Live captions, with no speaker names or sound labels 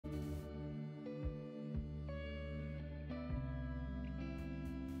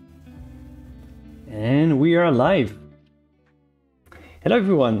And we are live. Hello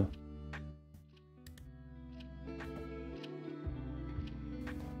everyone.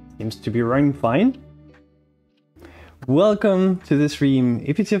 Seems to be running fine. Welcome to the stream.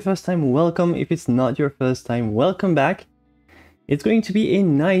 If it's your first time, welcome. If it's not your first time, welcome back. It's going to be a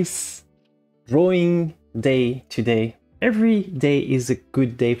nice drawing day today. Every day is a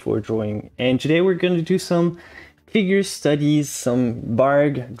good day for drawing. And today we're going to do some figure studies, some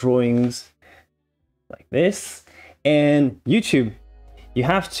barg drawings like this. And YouTube, you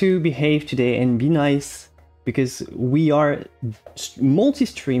have to behave today and be nice because we are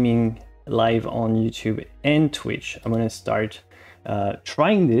multi-streaming live on YouTube and Twitch. I'm gonna start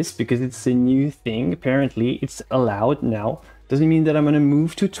trying this because it's a new thing. Apparently it's allowed now. Doesn't mean that I'm gonna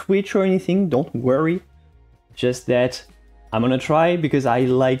move to Twitch or anything, don't worry. Just that I'm gonna try because I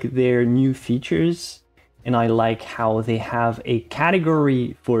like their new features and I like how they have a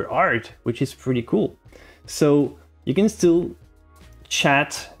category for art, which is pretty cool. So you can still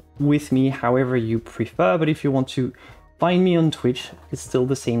chat with me however you prefer, but if you want to find me on Twitch, it's still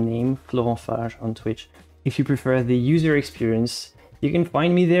the same name, Florent Fage on Twitch. If you prefer the user experience, you can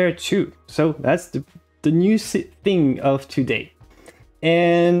find me there too. So that's the new thing of today.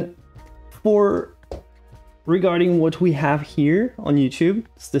 And for regarding what we have here on YouTube,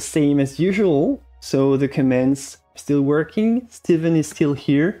 it's the same as usual. So the comments are still working. Steven is still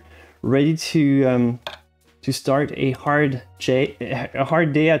here, ready to start a hard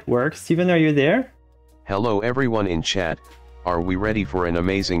day at work. Steven, are you there? Hello everyone in chat, are we ready for an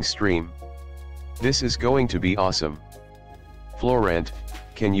amazing stream? This is going to be awesome. Florent,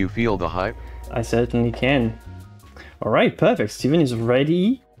 can you feel the hype? I certainly can. All right, perfect. Steven is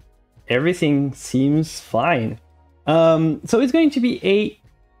ready. Everything seems fine. So it's going to be a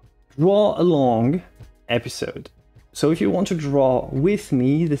draw along episode. So if you want to draw with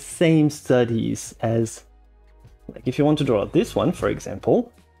me the same studies as, like if you want to draw this one, for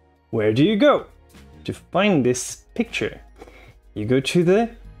example, where do you go to find this picture? You go to the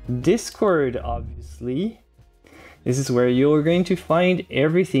Discord, obviously. This is where you're going to find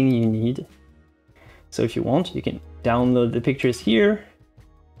everything you need. So if you want, you can download the pictures here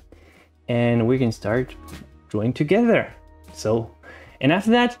and we can start drawing together. So, and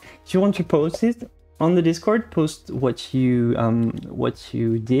after that, if you want to post it on the Discord, post what you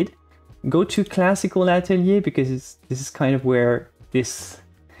did. Go to Classical Atelier because this is kind of where this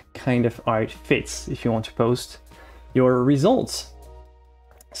kind of art fits if you want to post your results.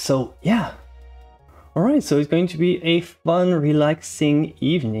 So yeah, all right, so it's going to be a fun, relaxing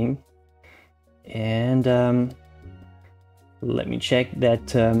evening. And let me check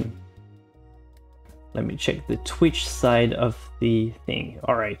that let me check the Twitch side of the thing.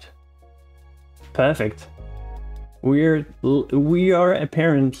 All right, perfect. We are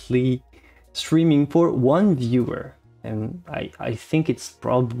apparently streaming for one viewer, and I think it's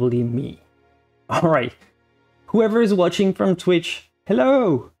probably me. All right, whoever is watching from Twitch,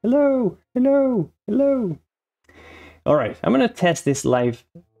 hello, hello, hello, hello. All right, I'm gonna test this live,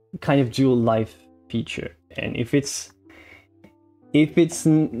 kind of dual live feature, and if it's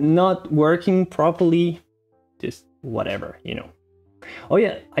not working properly, just whatever, you know. Oh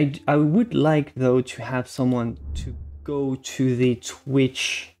yeah, I would like though to have someone to go to the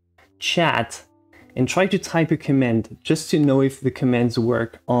Twitch chat and try to type a comment just to know if the commands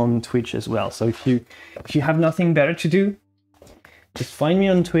work on Twitch as well. So if you have nothing better to do, just find me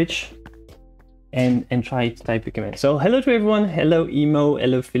on Twitch and try to type a comment. So hello to everyone. Hello Emo,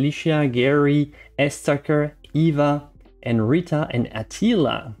 hello Felicia, Gary, S. Tucker, Eva, and Rita, and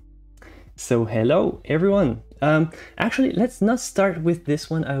Attila. So hello everyone. Actually, let's not start with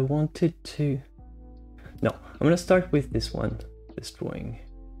this one. I wanted to... No, I'm gonna start with this one, this drawing.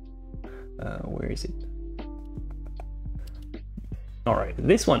 Where is it? All right,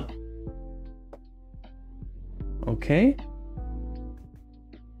 this one. Okay.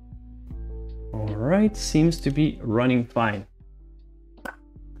 All right, seems to be running fine.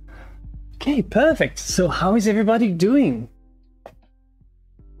 Okay, perfect. So how is everybody doing?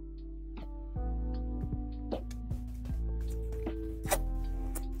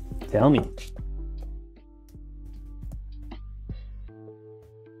 Tell me.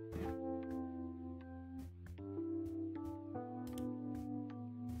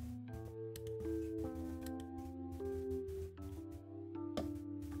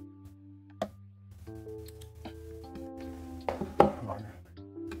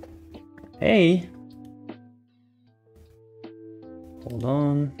 Hey. Hold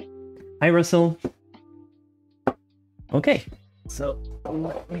on. Hi, Russell. Okay, so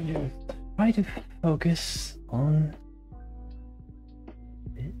let me just try to focus on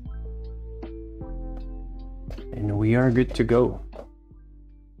it. And we are good to go.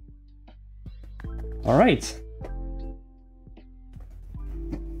 All right.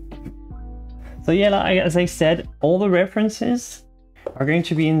 So yeah, as I said, all the references are going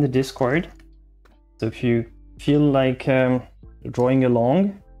to be in the Discord. So if you feel like drawing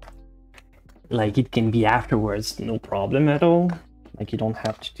along, like it can be afterwards, no problem at all. Like you don't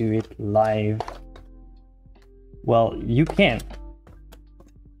have to do it live. Well, you can.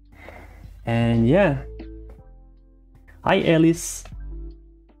 And yeah. Hi, Alice.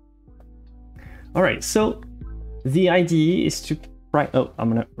 All right, so the idea is to oh, I'm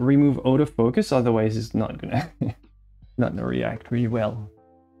gonna remove autofocus, otherwise it's not gonna react really well.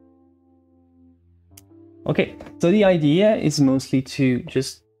 Okay, so the idea is mostly to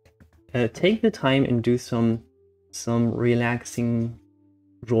just take the time and do some relaxing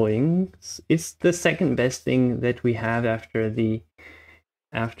drawings. It's the second best thing that we have after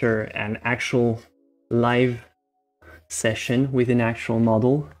an actual live session with an actual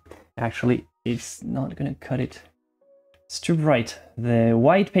model. Actually, it's not gonna cut it. It's too bright. The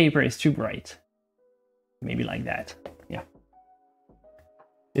white paper is too bright. Maybe like that. Yeah.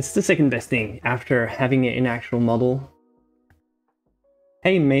 It's the second best thing after having an actual model.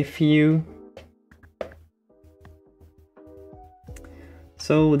 Hey, Mayphew.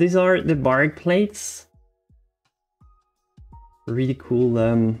 So these are the bark plates. Really cool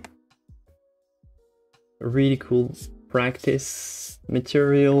practice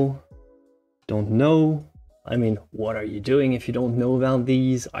material. Don't know. I mean, what are you doing if you don't know about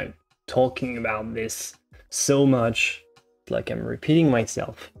these? I'm talking about this so much, like I'm repeating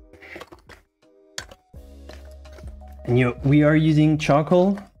myself. And we are using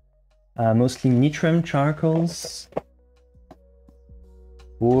charcoal, mostly Nitram charcoals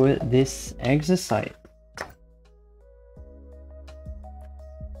for this exercise.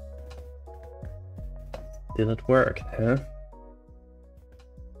 Did it work, huh?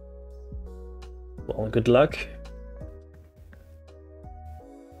 Well, good luck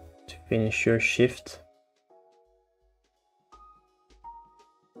to finish your shift.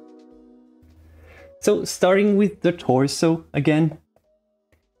 So starting with the torso again,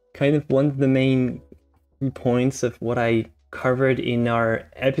 kind of one of the main points of what I covered in our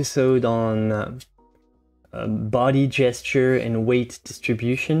episode on body gesture and weight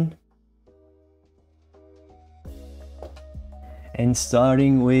distribution. And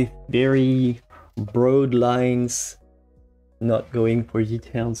starting with very broad lines, not going for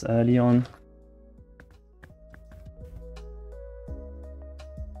details early on.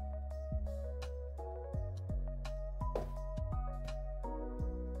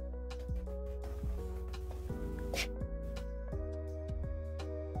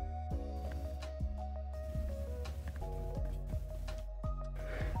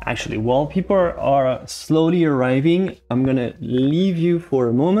 Actually, while people are slowly arriving, I'm gonna leave you for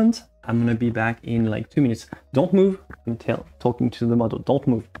a moment. I'm gonna be back in like 2 minutes. Don't move until talking to the model. Don't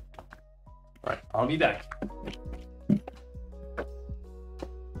move. All right, I'll be back.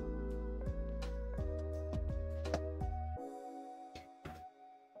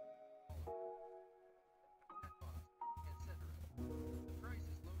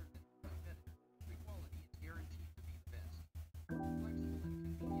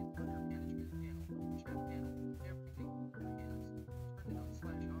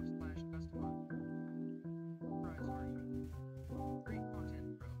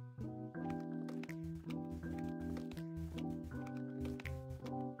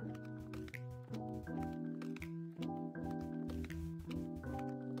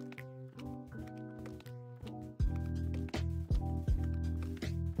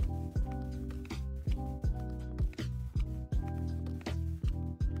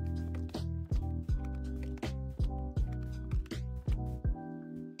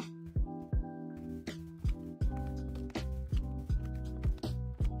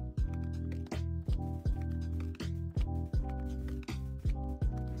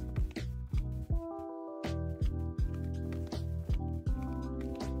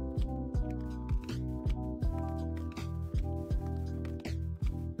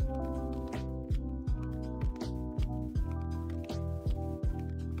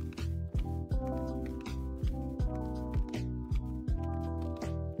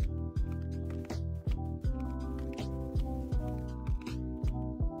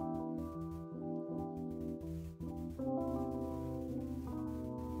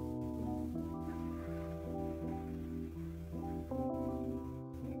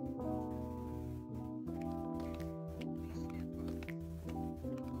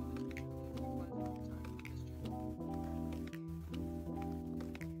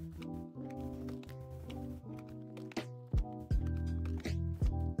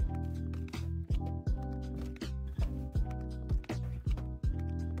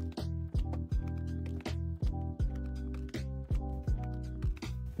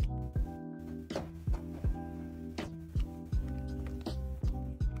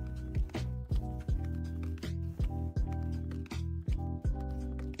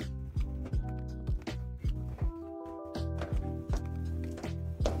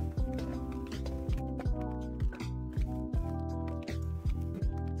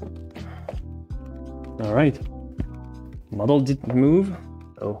 All right. Model didn't move.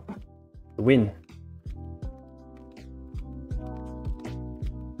 Oh, the win.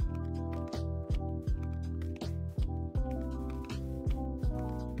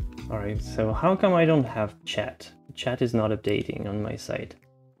 All right, so how come I don't have chat? Chat is not updating on my side.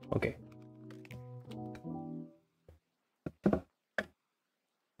 Okay.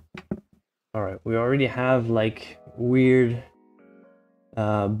 All right, we already have like weird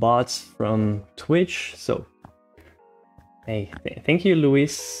bots from Twitch. So, hey, thank you,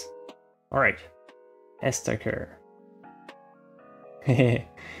 Luis. All right, Estaker. The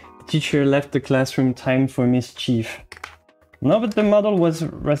teacher left the classroom, time for mischief. No, but the model was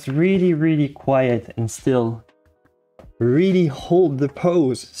really quiet and still. Really hold the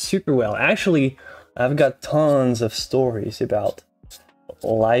pose super well. Actually, I've got tons of stories about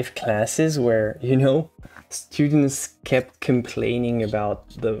live classes where, you know, students kept complaining about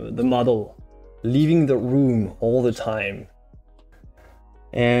the model leaving the room all the time.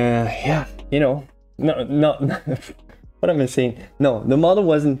 Yeah, you know, no, what am I saying? No, the model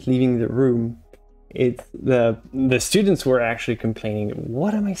wasn't leaving the room. It's the students were actually complaining.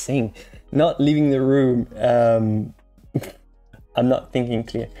 What am I saying? Not leaving the room. I'm not thinking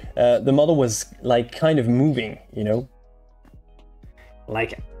clear. The model was like kind of moving, you know,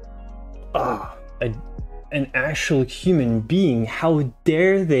 like an actual human being. How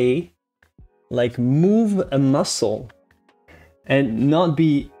dare they like move a muscle and not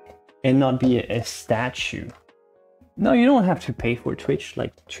be a statue? No, you don't have to pay for Twitch.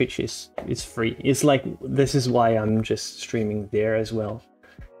 Like Twitch is free. It's like, this is why I'm just streaming there as well.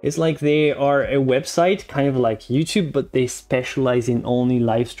 It's like they are a website, kind of like YouTube, but they specialize in only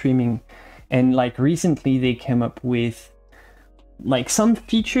live streaming. And like recently they came up with like some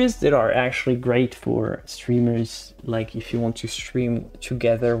features that are actually great for streamers. Like if you want to stream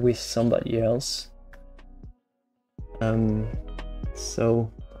together with somebody else.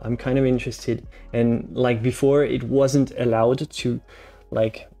 So I'm kind of interested. And like before, it wasn't allowed to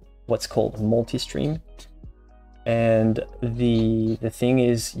like what's called multi-stream. And the thing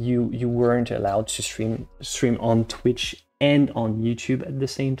is, you weren't allowed to stream on Twitch and on YouTube at the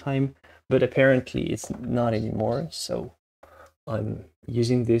same time. But apparently it's not anymore. So I'm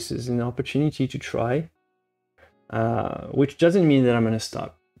using this as an opportunity to try, which doesn't mean that I'm gonna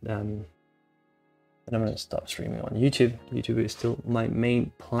stop. That I'm gonna stop streaming on YouTube. YouTube is still my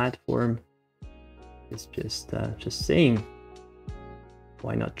main platform. It's just saying,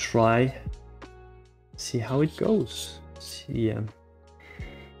 why not try? See how it goes. See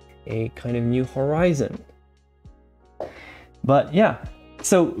a kind of new horizon. But yeah,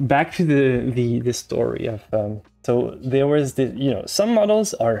 so back to the story of so there was the, you know, some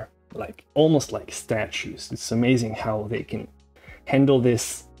models are like almost like statues. It's amazing how they can handle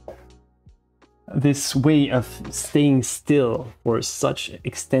this way of staying still for such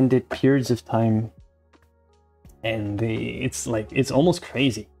extended periods of time, and it's almost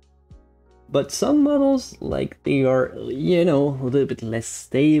crazy. But some models, like, they are, you know, a little bit less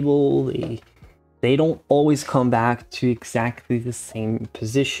stable. They don't always come back to exactly the same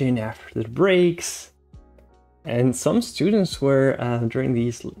position after the breaks. And some students were during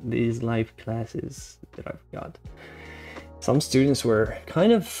these live classes that I've got, some students were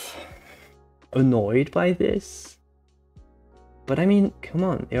kind of annoyed by this. But I mean, come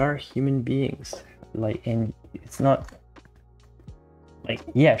on, they are human beings. Like, and it's not like,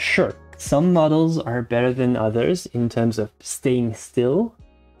 yeah, sure, some models are better than others in terms of staying still,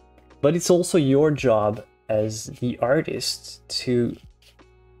 but it's also your job as the artist to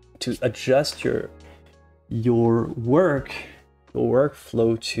adjust your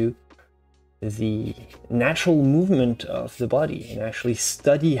workflow to the natural movement of the body and actually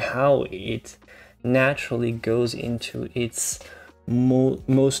study how it naturally goes into its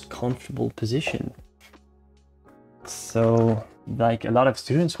most comfortable position. So like a lot of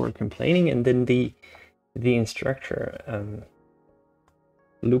students were complaining, and then the instructor,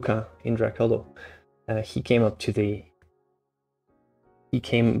 Luca in Dracolo, he came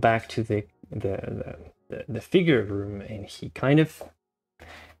back to the figure room, and he kind of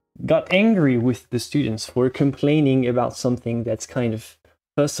got angry with the students for complaining about something that's kind of,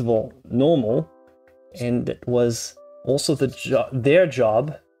 first of all, normal, and that was also their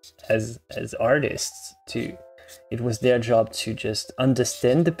job as artists to. It was their job to just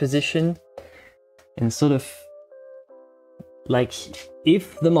understand the position and sort of like,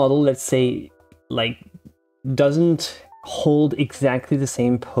 if the model, let's say, like doesn't hold exactly the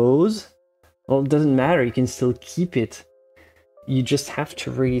same pose, well, it doesn't matter, you can still keep it. You just have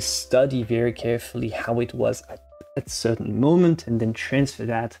to really study very carefully how it was at a certain moment and then transfer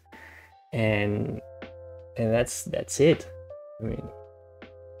that and And that's it. I mean,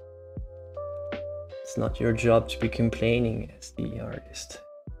 it's not your job to be complaining as the artist.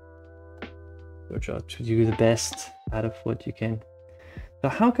 Your job to do the best out of what you can. So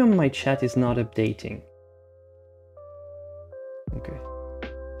how come my chat is not updating? Okay.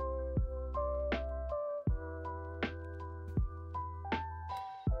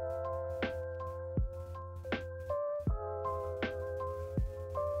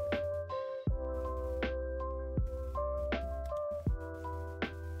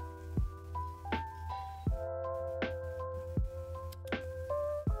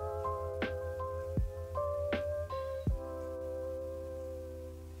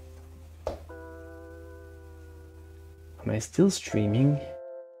 Am I still streaming?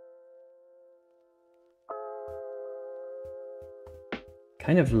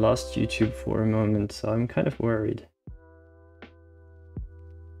 Kind of lost YouTube for a moment, so I'm kind of worried.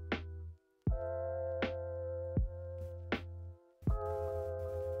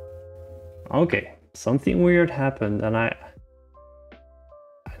 Okay, something weird happened, and I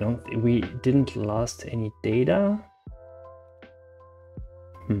don't think we didn't lost any data.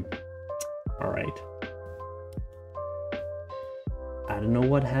 All right. I don't know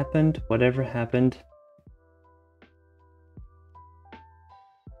what happened, whatever happened.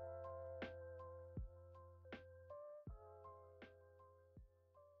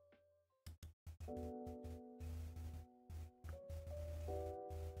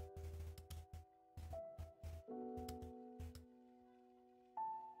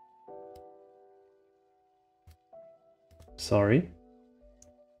 Sorry.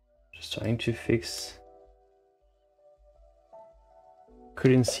 Just trying to fix.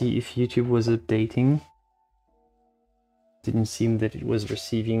 Couldn't see if YouTube was updating. Didn't seem that it was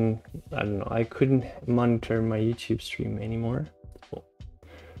receiving. I don't know. I couldn't monitor my YouTube stream anymore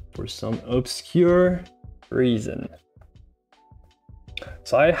for some obscure reason.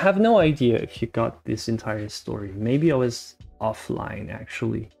 So I have no idea if you got this entire story. Maybe I was offline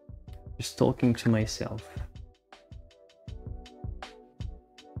actually, just talking to myself.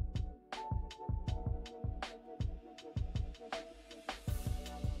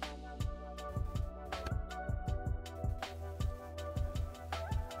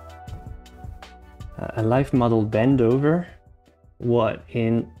 A live model bend over? What,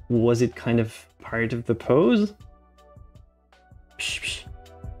 was it kind of part of the pose? Psh, psh.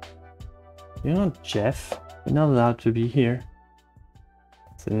 You're not Jeff. You're not allowed to be here.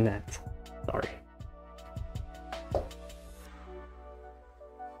 It's a net. Sorry.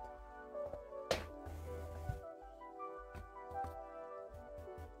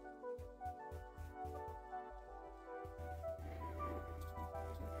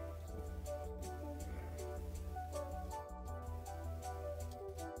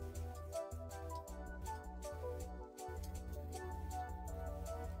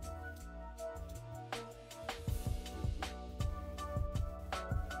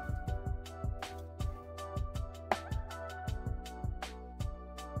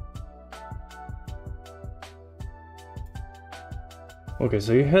 Okay,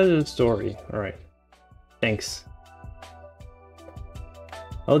 so you heard the story. All right. Thanks.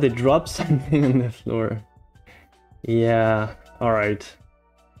 Oh, they dropped something on the floor. Yeah, all right.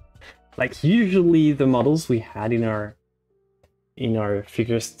 Like usually the models we had in our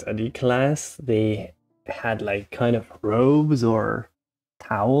figure study class, they had like kind of robes or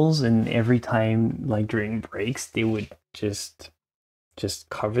towels, and every time like during breaks they would just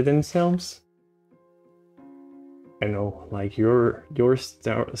cover themselves. I know, like your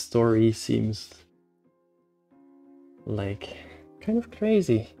story seems like kind of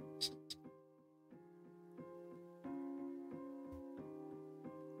crazy.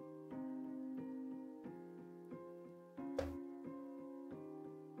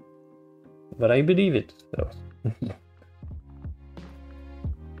 But I believe it, though.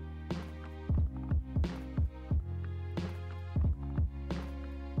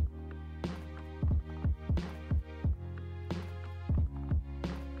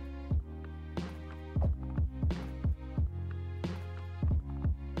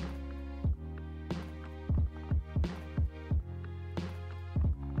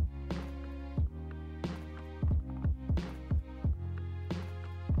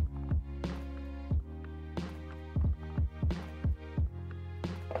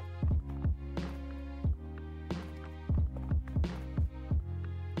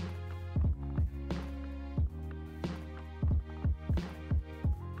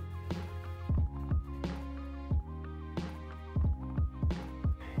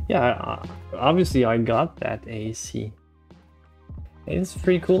 Yeah, obviously I got that AC. It's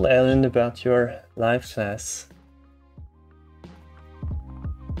pretty cool, Ellen, about your live class.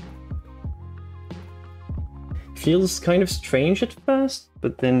 Feels kind of strange at first,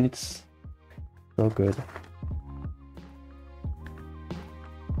 but then it's so good.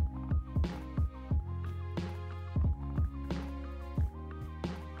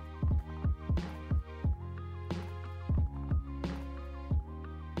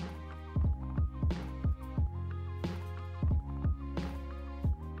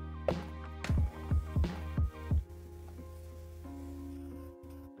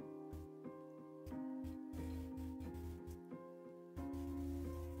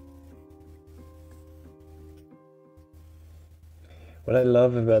 What I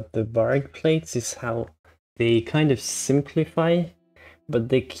love about the bark plates is how they kind of simplify, but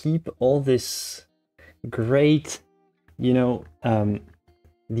they keep all this great, you know,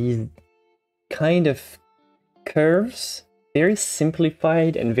 these kind of curves, very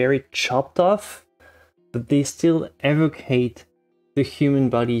simplified and very chopped off, but they still evocate the human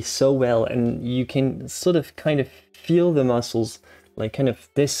body so well, and you can sort of kind of feel the muscles, like kind of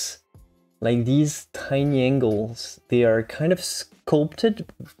this, like these tiny angles. They are kind of sculpted,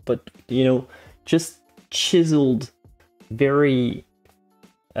 but you know, just chiseled, very,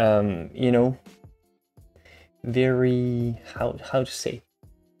 you know, very, how to say,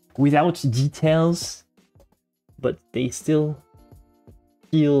 without details, but they still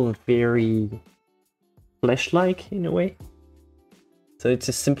feel very flesh-like in a way. So it's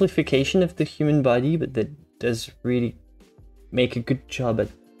a simplification of the human body, but that does really make a good job at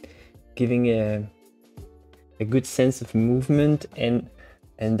giving a good sense of movement and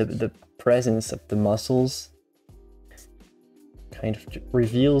the presence of the muscles kind of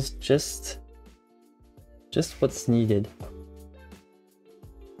reveals just what's needed.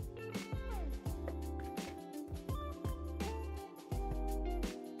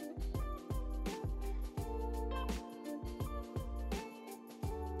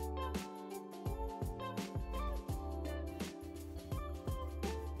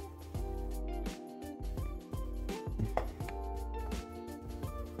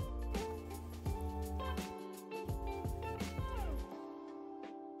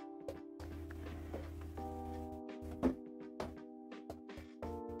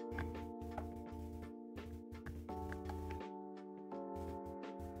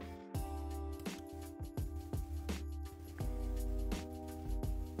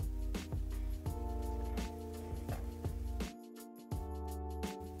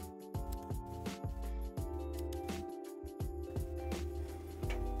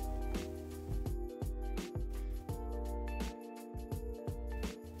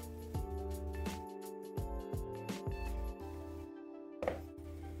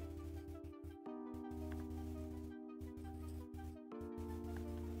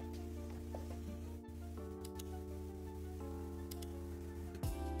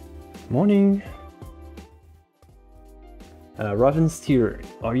 Morning. Ravensteer,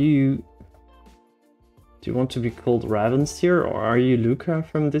 do you want to be called Ravensteer, or are you Luca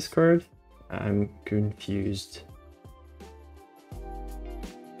from Discord? I'm confused.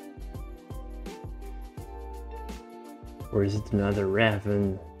 Or is it another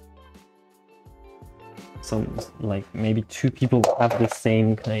Raven? Some, like, maybe two people have the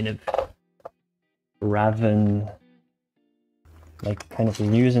same kind of Raven, like kind of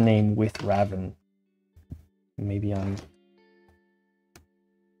username with Raven. Maybe I'm...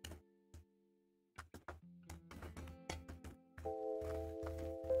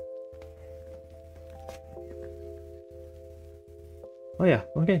 Oh yeah,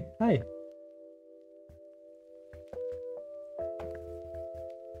 okay, hi.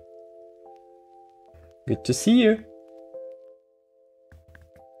 Good to see you.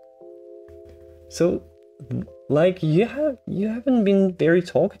 So, like, you haven't been very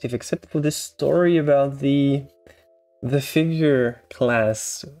talkative except for this story about the figure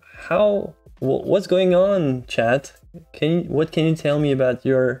class. What's going on, chat? What can you tell me about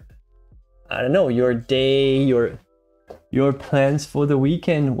your, I don't know, your day, your plans for the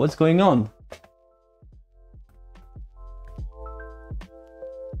weekend? What's going on?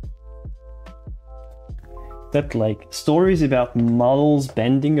 That, like, stories about models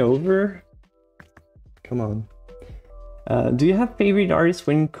bending over? Come on. Do you have favorite artists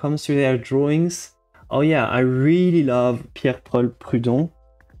when it comes to their drawings? Oh yeah, I really love Pierre-Paul Prud'hon.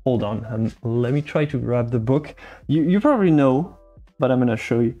 Hold on, let me try to grab the book. You probably know, but I'm gonna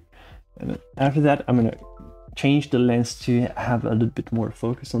show you. And after that, I'm gonna change the lens to have a little bit more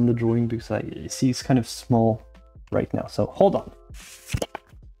focus on the drawing, because I see it's kind of small right now. So hold on.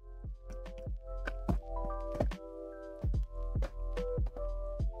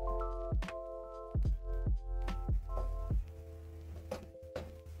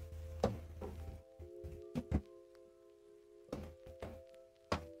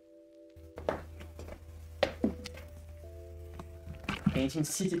 painting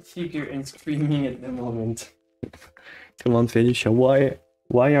seated figure and screaming at the moment. Come on, Felicia, why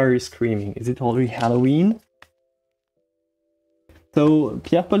are you screaming? Is it already Halloween? So,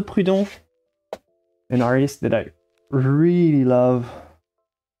 Pierre-Paul Prud'hon, an artist that I really love,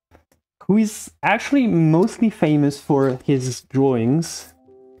 who is actually mostly famous for his drawings.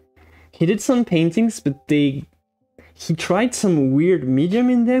 He did some paintings, but he tried some weird medium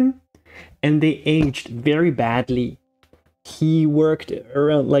in them, and they aged very badly. He worked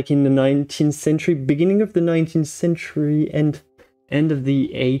around like in the 19th century, beginning of the 19th century, and end of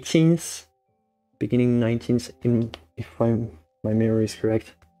the 18th, beginning 19th, if my memory is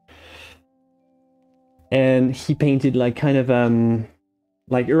correct. And he painted like kind of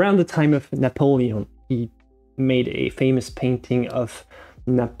like around the time of Napoleon. He made a famous painting of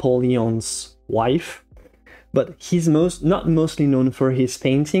Napoleon's wife, but he's not mostly known for his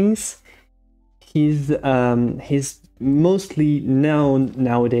paintings. He's mostly known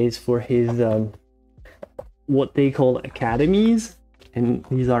nowadays for his what they call academies, and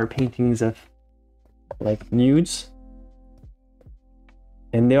these are paintings of like nudes,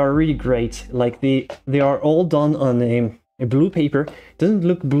 and they are really great. Like they are all done on a blue paper. It doesn't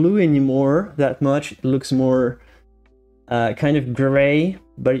look blue anymore that much. It looks more kind of gray,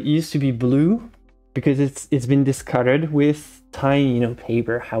 but it used to be blue because it's been discolored with time, you know,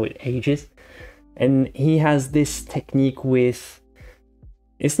 paper, how it ages. And he has this technique with,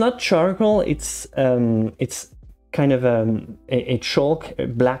 it's not charcoal, it's kind of a chalk, a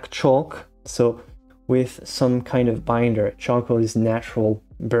black chalk. So with some kind of binder. Charcoal is natural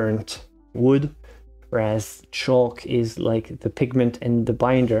burnt wood, whereas chalk is like the pigment and the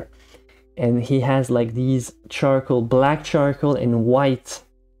binder. And he has like these charcoal, black charcoal and white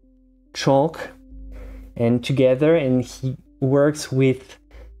chalk, and together, and he works with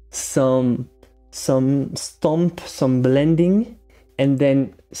some stomp, some blending, and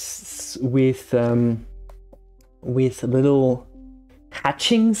then with little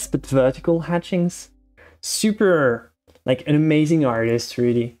hatchings, but vertical hatchings. Super, like an amazing artist,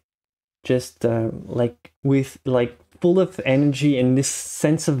 really. Just like with like full of energy and this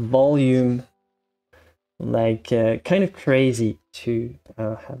sense of volume, like kind of crazy to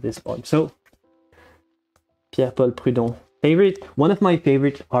have this poem. So Pierre-Paul Prud'hon, one of my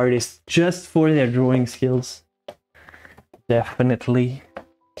favorite artists just for their drawing skills, definitely.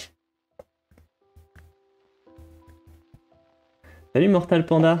 Salut Mortal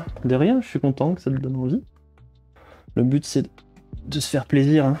Panda, de rien, je suis content que ça te donne envie. Le but c'est de se faire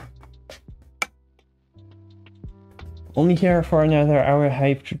plaisir, hein. Only here for another hour, I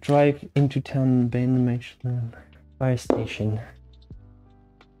have to drive into town and Michelin fire station.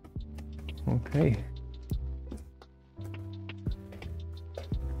 Okay.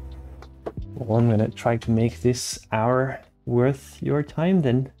 Well, I'm gonna try to make this hour worth your time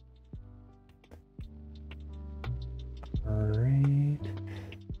then. Alright.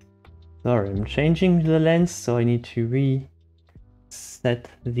 Sorry, I'm changing the lens, so I need to reset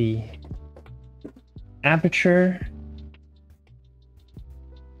the aperture.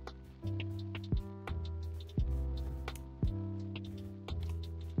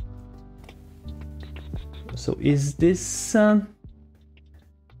 So is this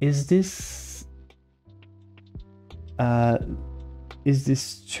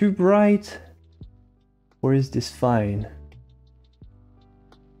too bright, or is this fine?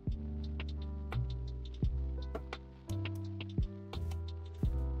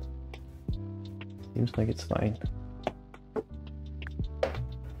 Seems like it's fine.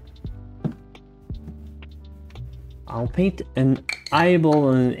 I'll paint an eyeball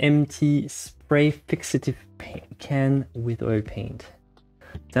on an empty spray fixative can with oil paint.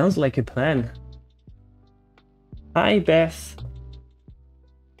 Sounds like a plan. Hi, Beth.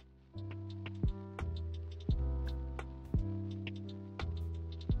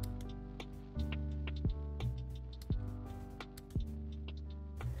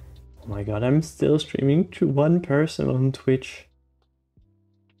 Oh my god, I'm still streaming to one person on Twitch.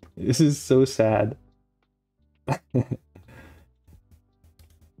 This is so sad.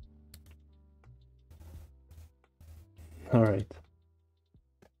 All right.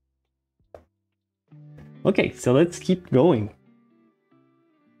 Okay, so let's keep going.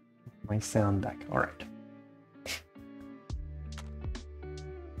 My sound back. All right.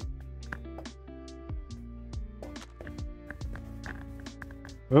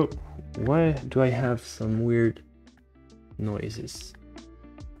 Oh, why do I have some weird noises?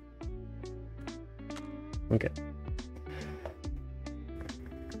 Okay.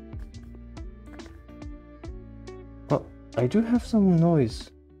 Oh, I do have some noise.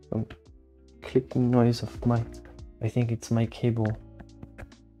 Some clicking noise of my... I think it's my cable.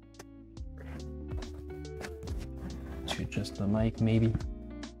 the mic maybe.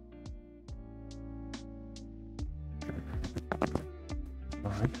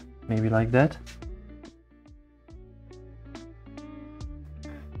 All right, maybe like that.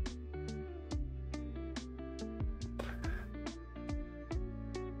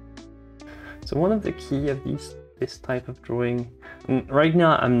 So one of the key of this type of drawing, and right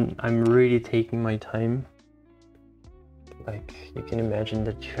now I'm really taking my time. Like you can imagine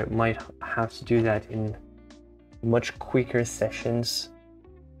that you might have to do that in much quicker sessions.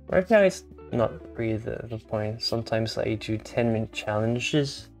 Right now it's not really the point. Sometimes I do 10-minute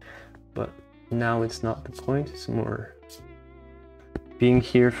challenges, but now it's not the point. It's more being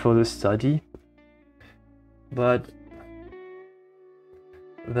here for the study. But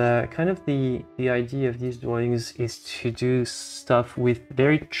the kind of the idea of these drawings is to do stuff with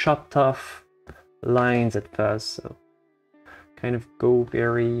very chopped off lines at first. So kind of go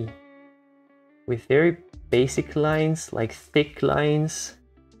with very basic lines, like thick lines.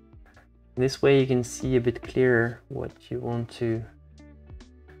 This way you can see a bit clearer what you want to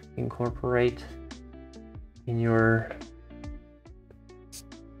incorporate in your,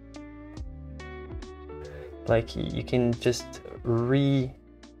 like you can just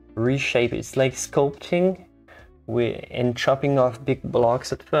reshape it. It's like sculpting and chopping off big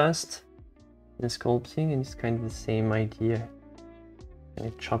blocks at first and sculpting, and it's kind of the same idea. And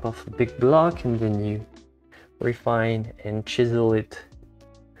you chop off a big block and then you refine and chisel it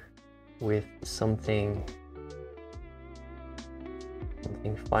with something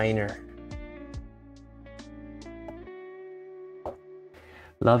finer.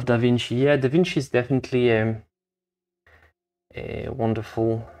 Love Da Vinci. Yeah, Da Vinci is definitely a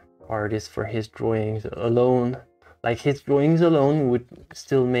wonderful artist for his drawings alone. Like his drawings alone would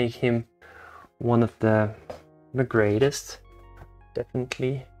still make him one of the greatest,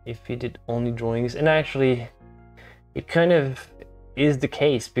 definitely, if he did only drawings. And actually it kind of is the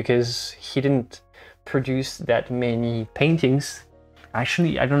case because he didn't produce that many paintings.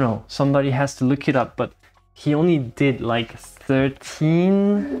 Actually, I don't know, somebody has to look it up, but he only did like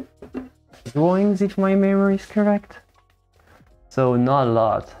 13 drawings if my memory is correct. So not a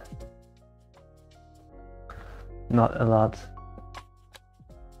lot. Not a lot.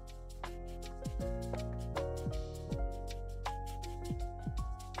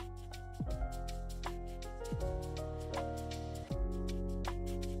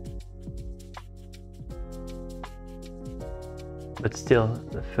 But still,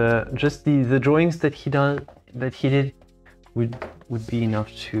 for just the drawings that he did would be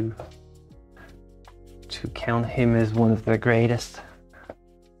enough to count him as one of the greatest.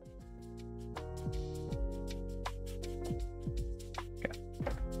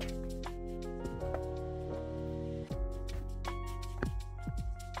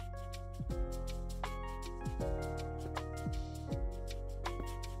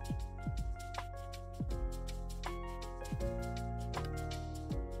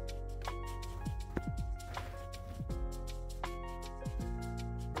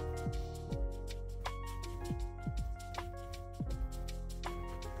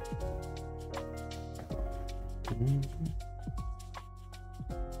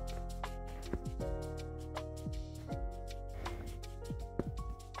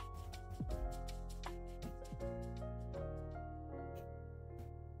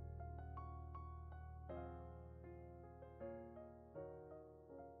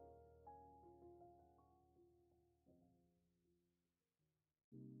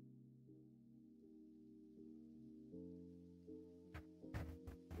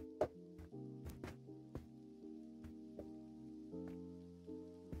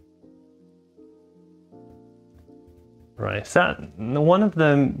 Right, so one of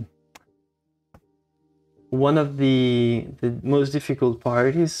the most difficult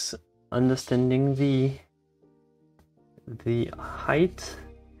part is understanding the height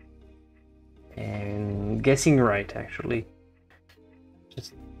and guessing right, actually.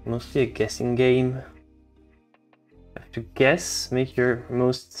 Just mostly a guessing game. You have to guess, make your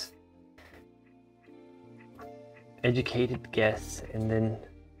most educated guess, and then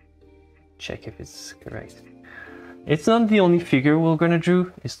check if it's correct. It's not the only figure we're gonna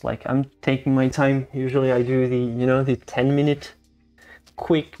do. It's like I'm taking my time. Usually I do the 10-minute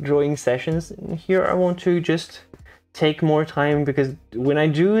quick drawing sessions. And here I want to just take more time because when I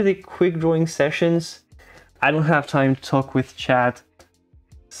do the quick drawing sessions, I don't have time to talk with chat.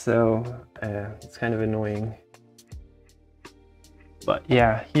 So it's kind of annoying. But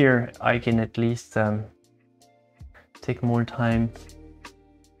yeah, here I can at least take more time.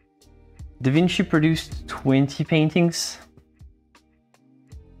 Da Vinci produced 20 paintings.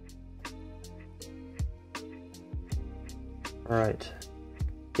 All right.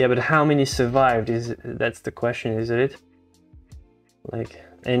 Yeah, but how many survived? That's the question, isn't it? Like,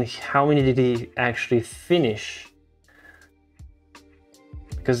 and how many did he actually finish?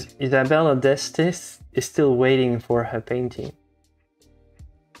 Because Isabella Destis is still waiting for her painting.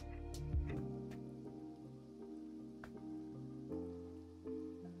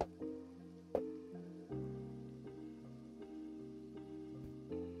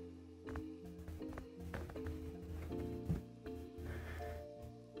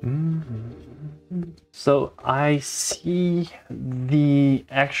 So I see the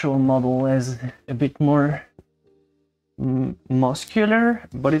actual model as a bit more muscular,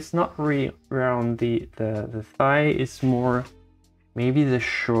 but it's not really around the thigh. It's more maybe the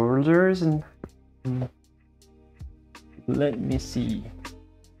shoulders and let me see.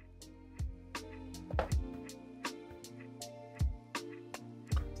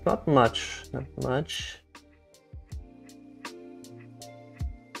 It's not much, not much.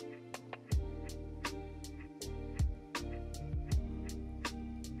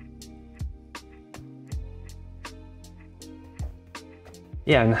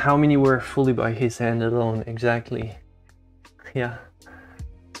 Yeah, and how many were fully by his hand alone? Exactly. Yeah,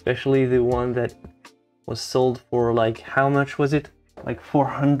 especially the one that was sold for like, how much was it? Like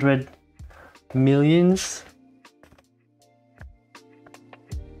 400 millions?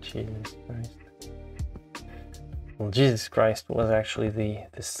 Jesus Christ. Well, Jesus Christ was actually the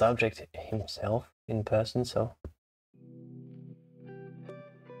subject himself in person, so.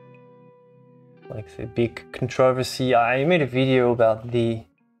 Like the big controversy. I made a video about the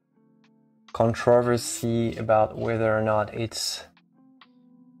controversy about whether or not it's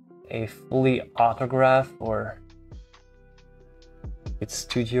a fully autograph or it's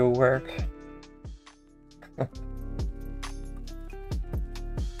studio work.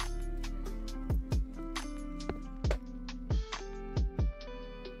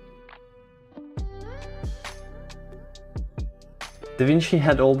 Da Vinci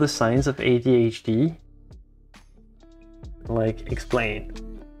had all the signs of ADHD. Like, explain.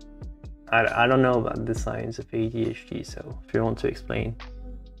 I don't know about the signs of ADHD, so if you want to explain.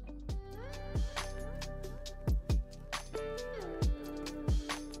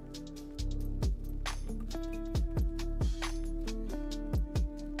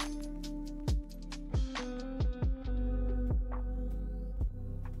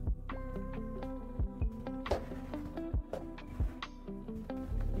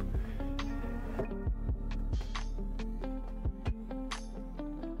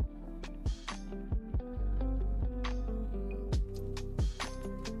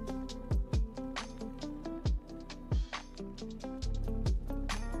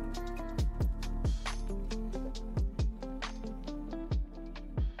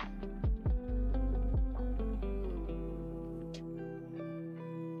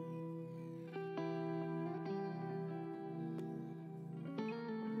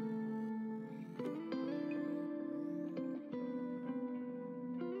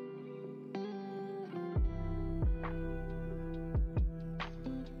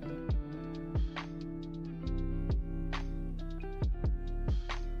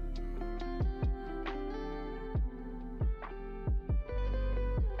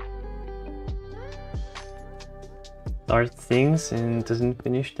 Start things and doesn't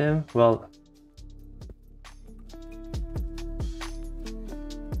finish them. Well,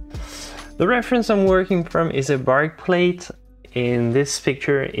 the reference I'm working from is a bark plate, and this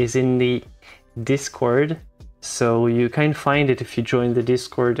picture is in the Discord, so you can find it if you join the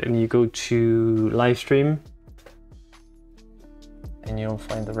Discord and you go to live stream, and you'll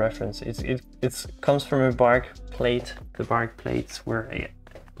find the reference. It comes from a bark plate. The bark plates were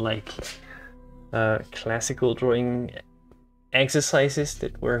like classical drawing exercises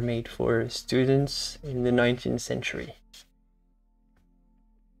that were made for students in the 19th century.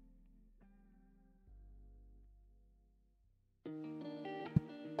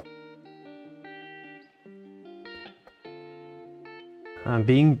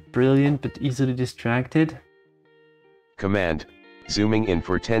 Being brilliant but easily distracted. Command, zooming in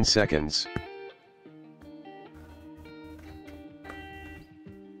for 10 seconds.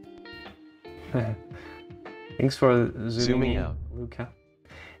 Thanks for zooming out, Luca.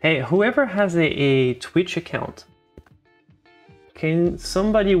 Hey, whoever has a Twitch account, can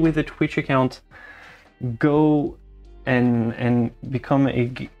somebody with a Twitch account go and become a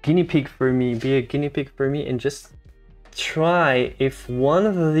guinea pig for me, be a guinea pig for me, and just try if one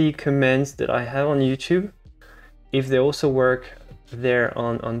of the commands that I have on YouTube, if they also work there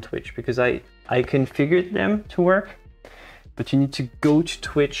on Twitch, because I configured them to work, but you need to go to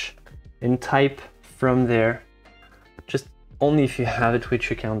Twitch and type from there. Just only if you have a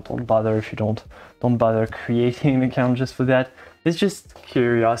Twitch account. Don't bother if you don't bother creating an account just for that. It's just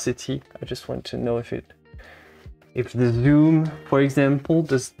curiosity. I just want to know if the zoom, for example,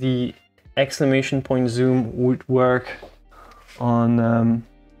 does the exclamation point zoom would work on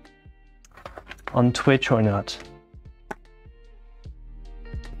Twitch or not.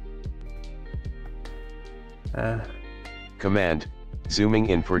 Command, zooming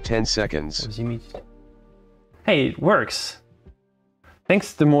in for 10 seconds. Hey, it works.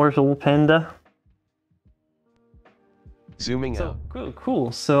 Thanks, the Mortal Panda. Zooming out.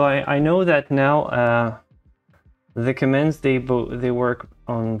 Cool. So I know that now the commands they work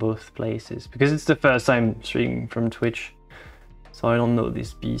on both places because it's the first time streaming from Twitch, so I don't know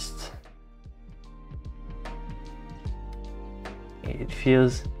this beast. It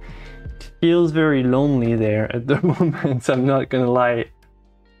feels very lonely there at the moment. I'm not gonna lie.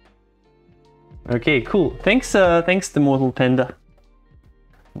 Okay, cool. Thanks, the Mortal Panda.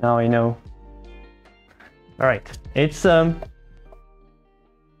 Now I know. All right, it's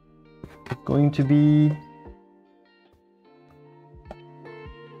going to be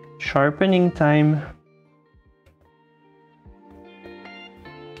sharpening time.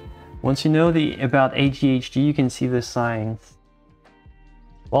 Once you know about ADHD, you can see the signs.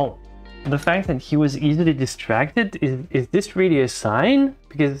 Well, the fact that he was easily distracted, is this really a sign?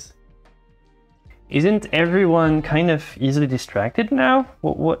 Because isn't everyone kind of easily distracted now?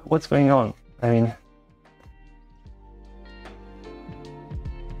 What's going on? I mean,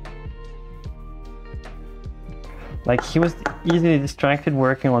 like, he was easily distracted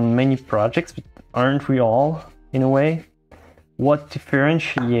working on many projects, but aren't we all, in a way? What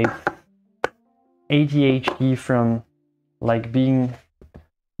differentiates ADHD from, like, being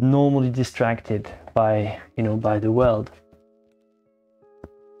normally distracted by, by the world?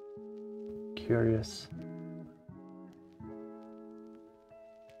 Curious.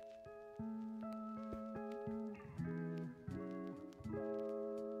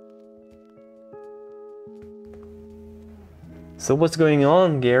 So what's going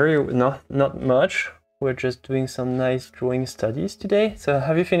on, Gary? Not much. We're just doing some nice drawing studies today. So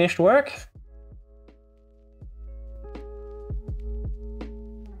have you finished work?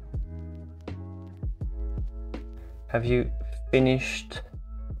 Have you finished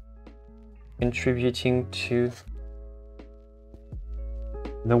contributing to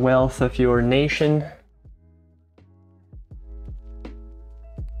the wealth of your nation?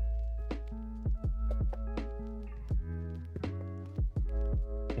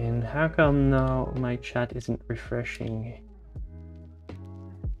 And how come now my chat isn't refreshing?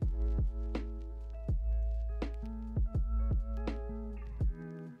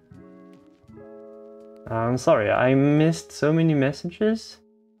 I'm sorry, I missed so many messages.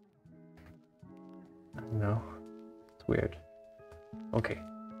 I don't know, it's weird. Okay.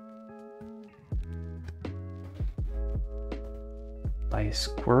 By a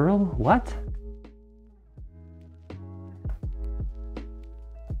squirrel? What?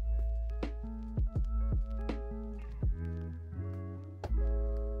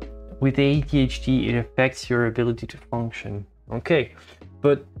 With ADHD, it affects your ability to function. Okay,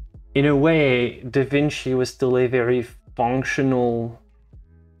 but in a way, Da Vinci was still a very functional,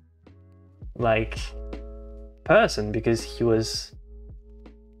 like, person, because he was,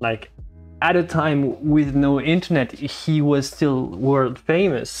 like, at a time with no internet, he was still world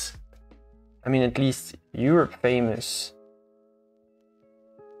famous. I mean, at least Europe famous.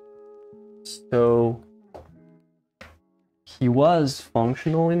 So he was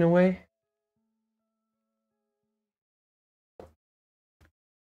functional in a way.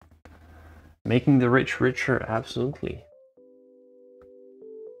 Making the rich richer, absolutely.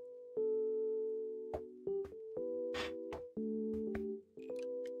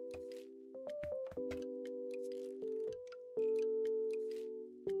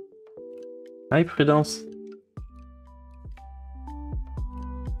 Hi, Prudence.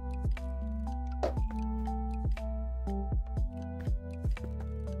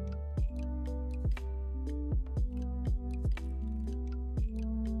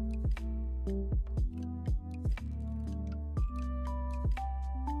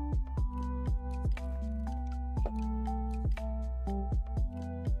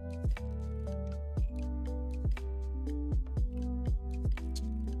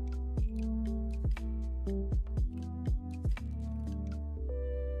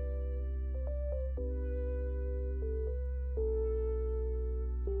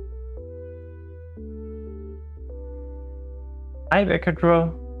 Hi,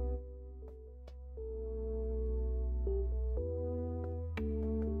 Becadro.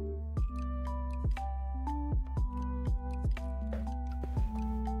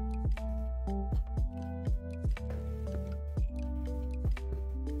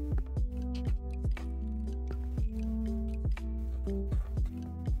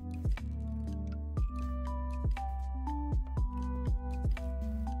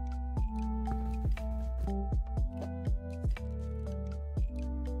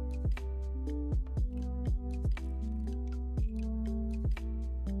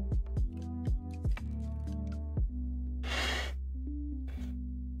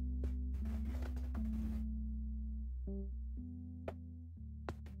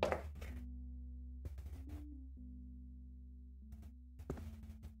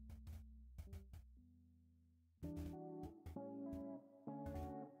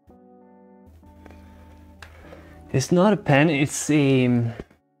 It's not a pen, it's a...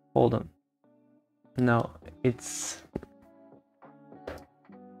 hold on. No, it's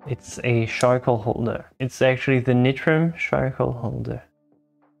a charcoal holder. It's actually the Nineteenth charcoal holder.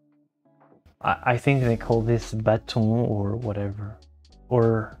 I think they call this bâton or whatever.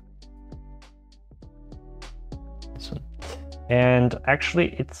 Or... this one. And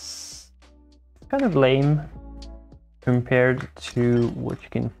actually it's kind of lame compared to what you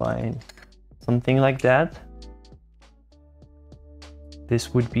can find. Something like that.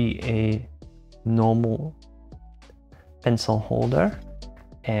 This would be a normal pencil holder.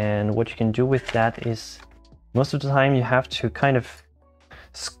 And what you can do with that is, most of the time you have to kind of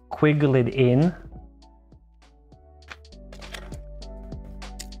squiggle it in.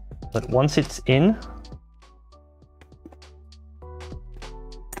 But once it's in,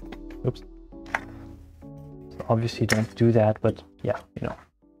 oops. So obviously don't do that, but yeah, you know.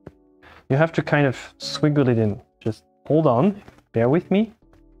 You have to kind of squiggle it in. Just hold on, bear with me.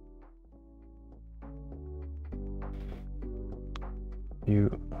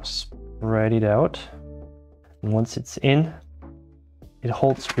 You spread it out, and once it's in, it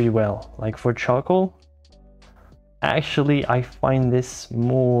holds pretty well. Like for charcoal, actually I find this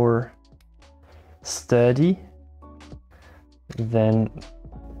more sturdy than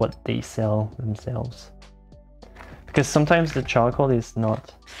what they sell themselves, because sometimes the charcoal is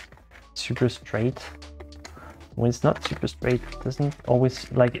not super straight. When it's not super straight, it doesn't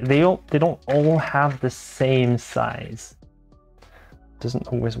always, like they don't all have the same size. Doesn't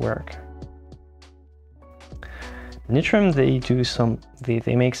always work. Nineteenth, they do some,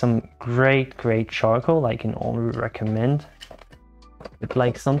 they make some great charcoal, like I can only recommend. But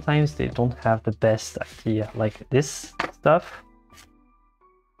like sometimes they don't have the best idea, like this stuff.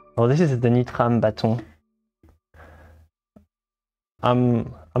 Oh, this is the Nineteenth bâton.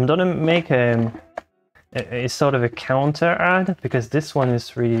 I'm gonna make a sort of a counter ad, because this one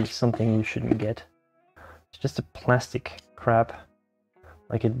is really something you shouldn't get. It's just a plastic crap.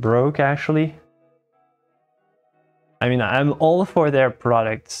 Like it broke actually. I mean, I'm all for their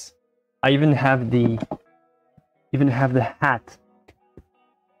products. I even have the hat.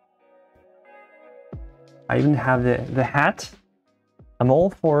 I even have the hat. I'm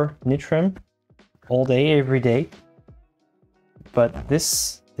all for Nineteenth all day, every day. But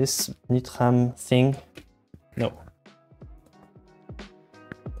this Nineteenth thing, no.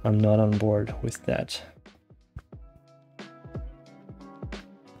 I'm not on board with that.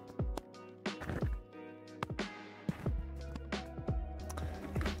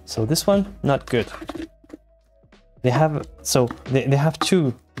 So this one, not good. They have, so they have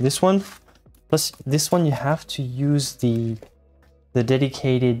two. This one, plus this one, you have to use the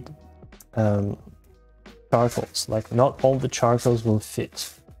dedicated charcoals. Like not all the charcoals will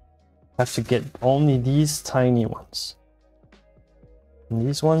fit. You have to get only these tiny ones. And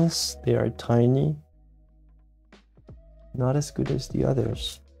these ones, they are tiny. Not as good as the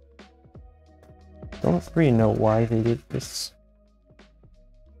others. Don't really know why they did this.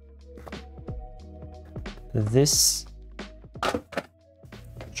 This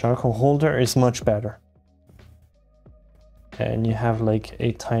charcoal holder is much better. And you have like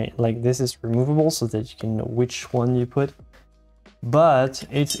a tiny, like this is removable so that you can know which one you put. But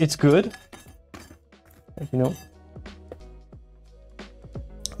it's good. You know.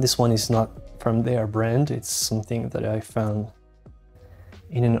 This one is not from their brand. It's something that I found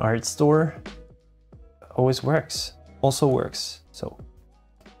in an art store. Always works. Also works. So,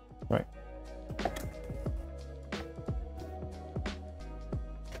 right.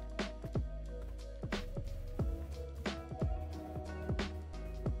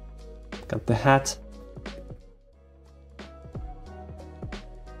 Got the hat.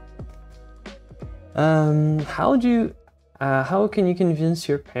 How can you convince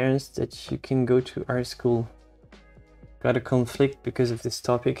your parents that you can go to art school? Got a conflict because of this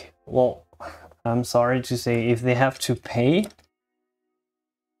topic. Well, I'm sorry to say, if they have to pay,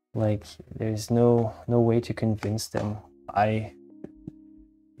 like there's no way to convince them.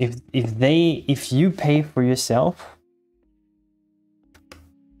 If you pay for yourself,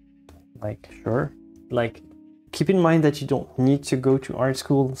 like sure, like keep in mind that you don't need to go to art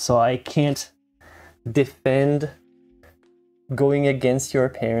school, so I can't defend going against your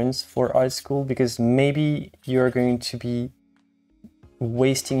parents for art school, because maybe you're going to be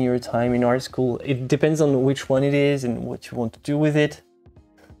wasting your time in art school. It depends on which one it is and what you want to do with it.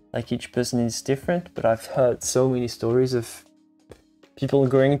 Like each person is different, but I've heard so many stories of people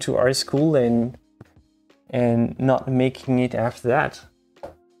going to art school and not making it after that.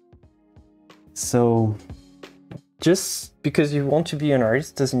 So just because you want to be an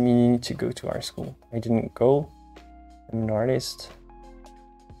artist doesn't mean you need to go to art school. I didn't go. I'm an artist.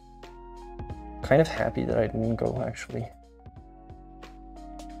 Kind of happy that I didn't go, actually.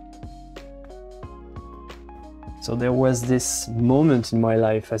 So there was this moment in my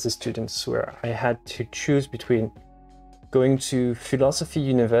life as a student where I had to choose between going to philosophy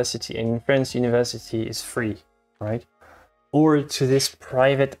university, and in France university is free, right? Or to this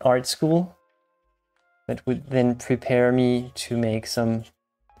private art school that would then prepare me to make some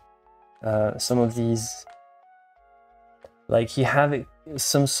of these, like you have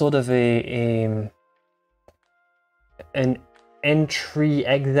some sort of an entry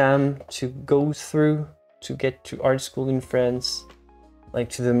exam to go through to get to art school in France, like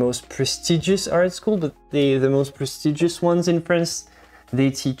to the most prestigious art school, but the most prestigious ones in France, they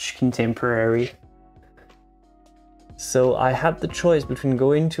teach contemporary. So I had the choice between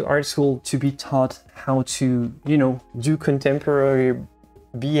going to art school to be taught how to, you know, do contemporary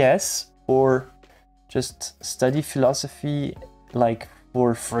BS, or just study philosophy like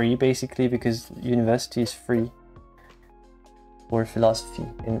for free, basically, because university is free for philosophy.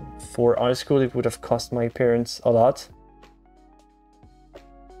 And for art school, it would have cost my parents a lot.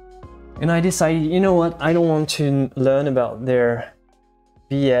 And I decided, you know what, I don't want to learn about their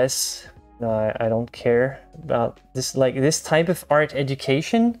BS. No, I don't care about this, like this type of art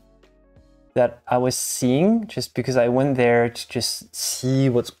education that I was seeing, just because I went there to just see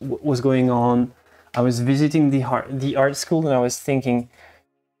what was going on. I was visiting the art school, and I was thinking,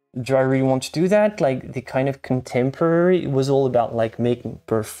 do I really want to do that? Like the kind of contemporary, it was all about like making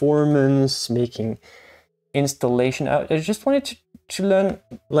performance, making installation. I just wanted to learn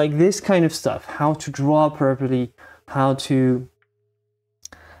like this kind of stuff, how to draw properly, how to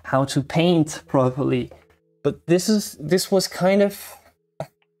paint properly. But this was kind of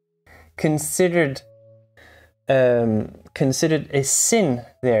considered a sin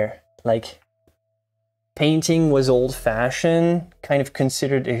there. Like painting was old-fashioned, kind of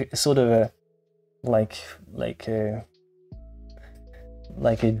considered a sort of a like a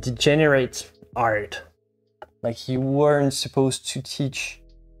degenerate art. Like you weren't supposed to teach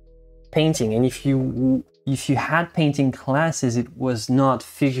painting, and if you had painting classes, it was not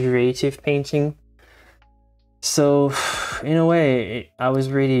figurative painting. So in a way, I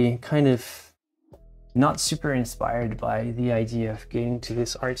was really kind of not super inspired by the idea of getting to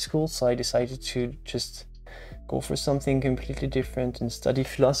this art school, so I decided to just go for something completely different and study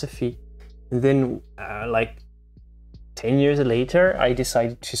philosophy. And then like 10 years later, I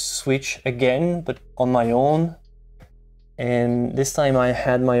decided to switch again, but on my own. And this time I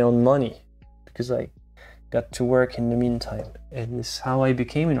had my own money because I got to work in the meantime. And this is how I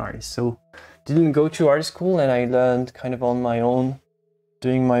became an artist. So didn't go to art school, and I learned kind of on my own,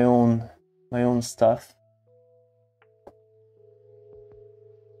 doing my own stuff.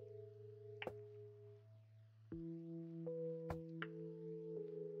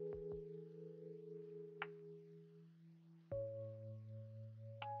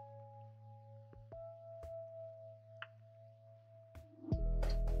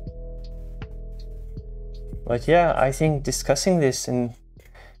 But yeah, I think discussing this, and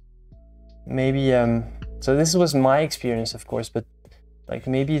maybe so this was my experience, of course, but like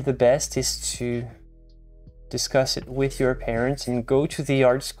maybe the best is to discuss it with your parents and go to the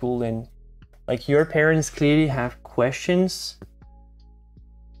art school, and like your parents clearly have questions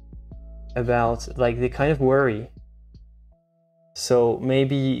about, like they kind of worry. So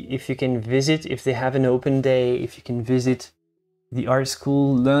maybe if you can visit, if they have an open day, if you can visit the art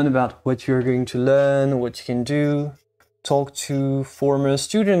school, learn about what you're going to learn, what you can do, talk to former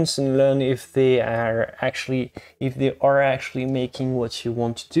students and learn if they are actually making what you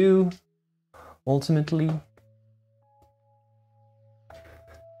want to do ultimately.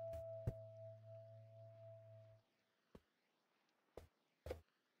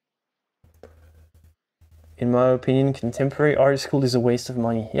 In my opinion, contemporary art school is a waste of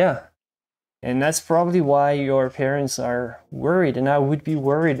money. Yeah. And that's probably why your parents are worried, and I would be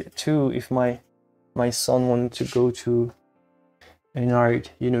worried too if my son wanted to go to an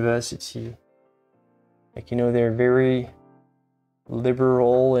art university. Like, you know, they're very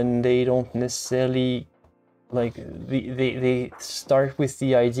liberal, and they don't necessarily, like, they start with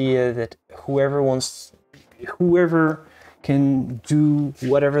the idea that whoever can do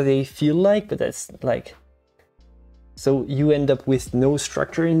whatever they feel like, but that's like, so you end up with no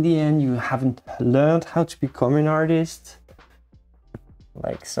structure in the end. You haven't learned how to become an artist.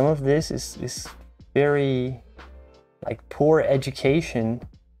 Like, some of this is very like poor education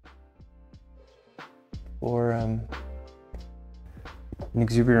for an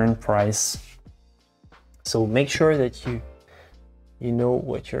exuberant price. So make sure that you know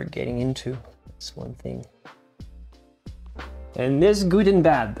what you're getting into. That's one thing. And there's good and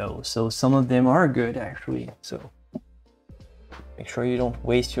bad though, so some of them are good actually. So make sure you don't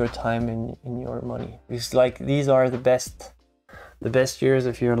waste your time and your money. It's like these are the best years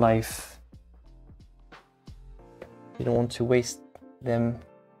of your life. You don't want to waste them.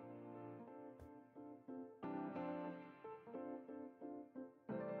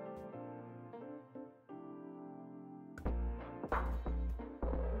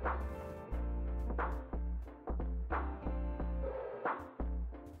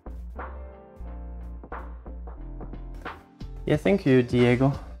 Yeah, thank you,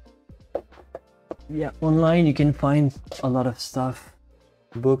 Diego. Yeah, online you can find a lot of stuff.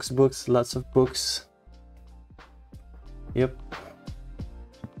 Books, lots of books. Yep.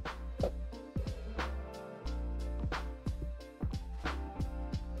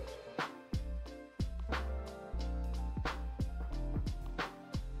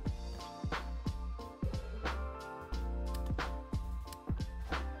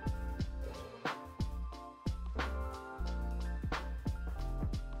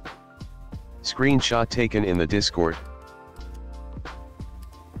 Screenshot taken in the Discord.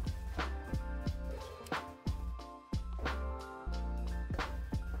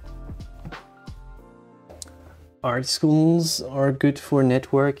 Art schools are good for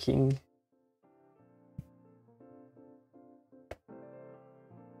networking.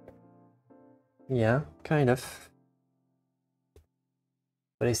 Yeah, kind of.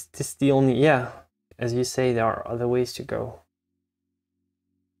 But is this the only, yeah, as you say, there are other ways to go.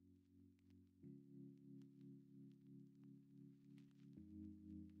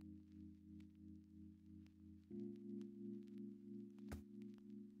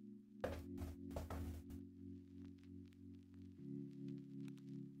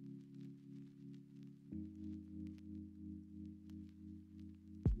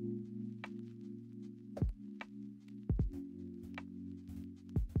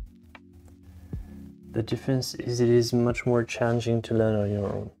 The difference is it is much more challenging to learn on your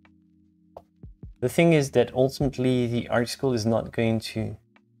own. The thing is that ultimately the art school is not going to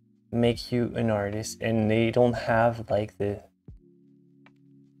make you an artist, and they don't have like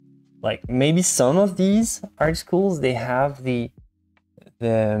maybe some of these art schools, they have the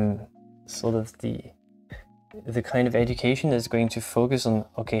sort of the kind of education that's going to focus on,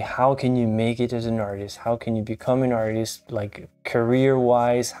 okay, how can you make it as an artist? How can you become an artist, like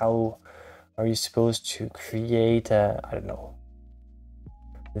career-wise? How are you supposed to create a, I don't know,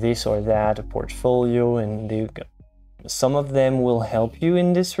 this or that, a portfolio? And some of them will help you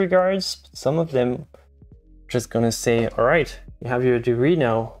in this regards. Some of them just gonna say, all right, you have your degree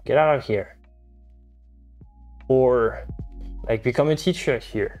now, get out of here. Or like become a teacher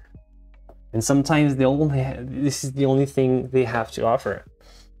here. And sometimes this is the only thing they have to offer.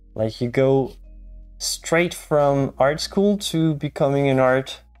 Like you go straight from art school to becoming an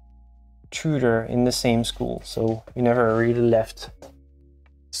art tutor in the same school. So you never really left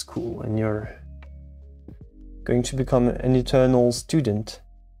school and you're going to become an eternal student.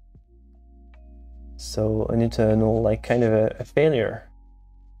 So an eternal, like kind of a failure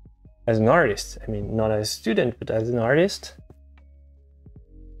as an artist. I mean, not as a student, but as an artist.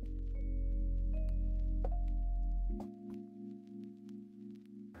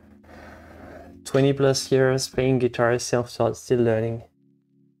 +20 years playing guitar, self-taught, still learning.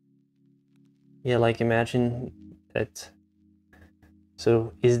 Yeah, like imagine that.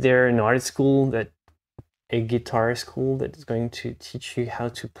 So is there an art school, a guitar school that is going to teach you how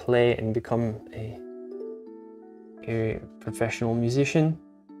to play and become a professional musician?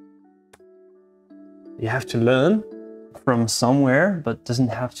 You have to learn from somewhere, but doesn't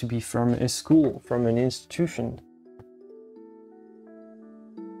have to be from a school, from an institution.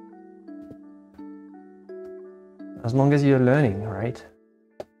 As long as you're learning, right?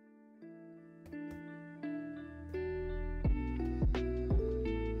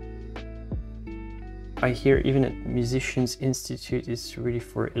 I hear even at Musicians Institute it's really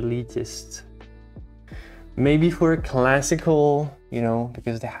for elitists. Maybe for classical, you know,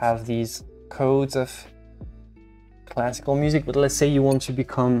 because they have these codes of classical music, but let's say you want to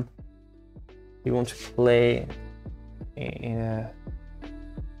play in a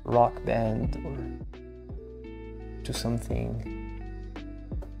rock band or do something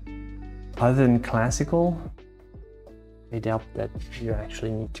other than classical, I doubt that you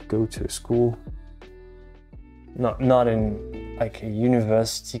actually need to go to a school. Not in like a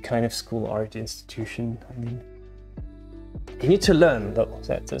university kind of school, art institution. I mean, you need to learn though,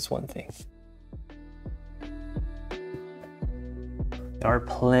 that's one thing. There are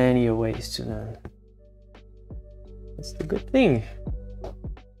plenty of ways to learn. That's the good thing.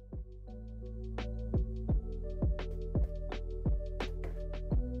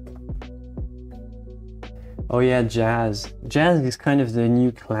 Oh yeah, jazz. Jazz is kind of the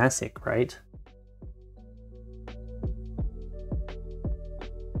new classic, right?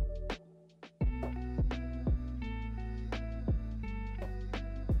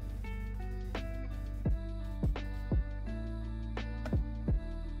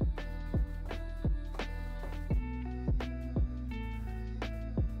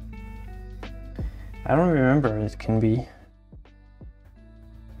 I don't remember, it can be.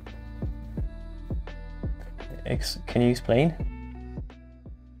 Can you explain?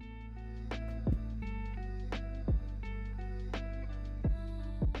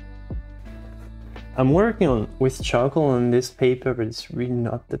 I'm working with charcoal on this paper, but it's really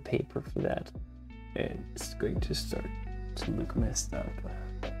not the paper for that. And it's going to start to look messed up.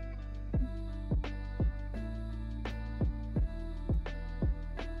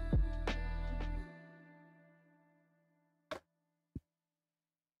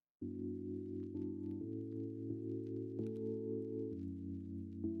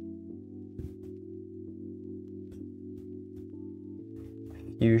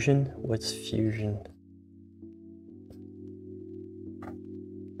 Fusion? What's fusion?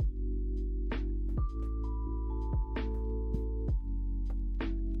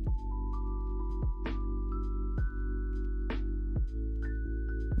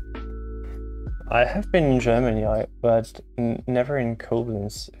 I have been in Germany, but never in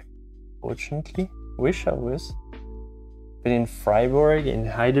Koblenz, fortunately. Wish I was. Been in Freiburg, in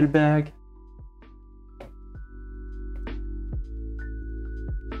Heidelberg.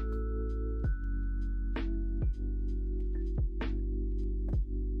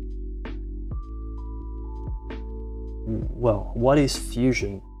 Well, what is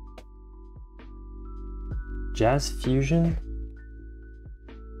fusion? Jazz fusion?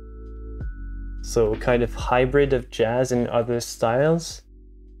 So kind of hybrid of jazz and other styles?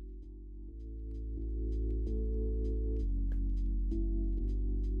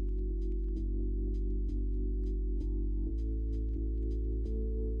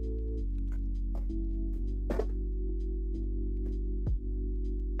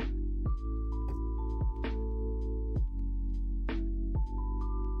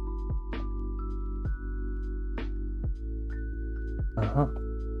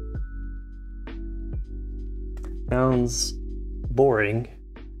 Sounds boring.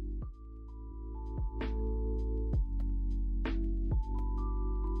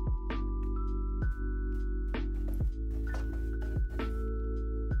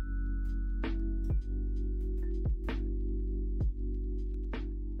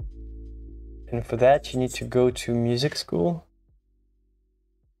 And for that, you need to go to music school.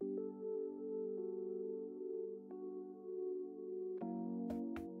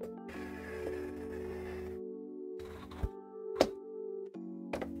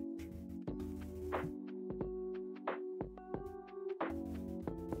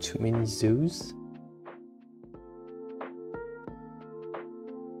 Too many zoos?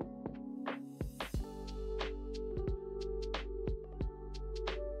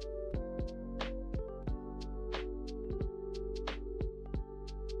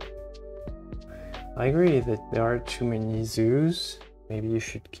 I agree that there are too many zoos. Maybe you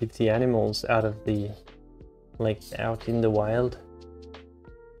should keep the animals out of the, like, out in the wild.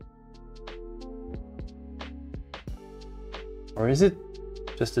 Or is it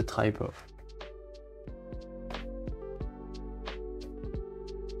just a typo?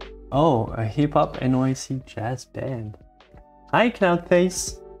 Oh, a hip-hop NYC jazz band. Hi,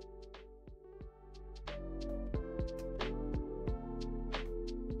 Cloudface!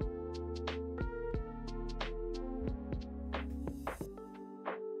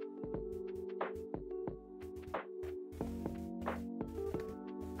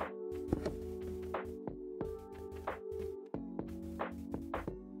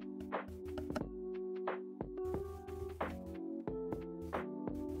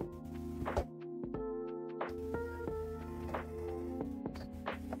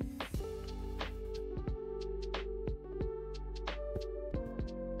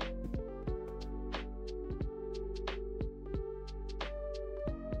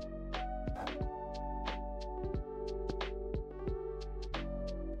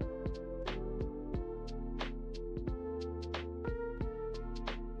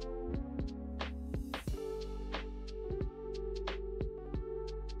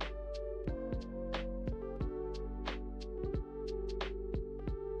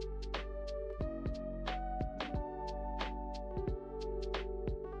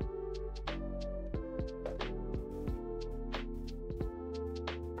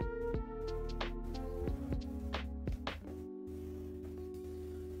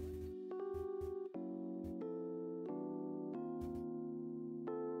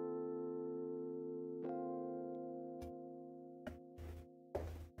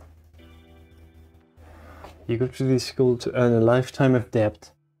 You go to this school to earn a lifetime of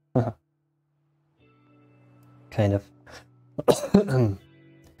debt. Kind of.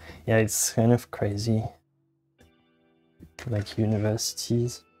 Yeah, it's kind of crazy. Like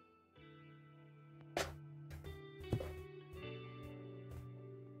universities.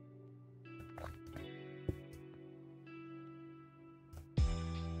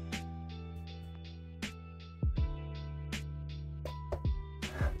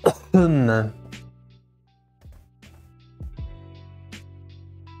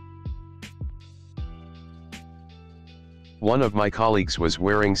 One of my colleagues was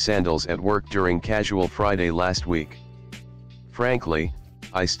wearing sandals at work during Casual Friday last week. Frankly,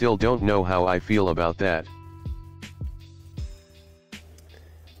 I still don't know how I feel about that.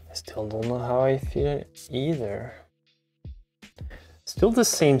 I still don't know how I feel either. Still the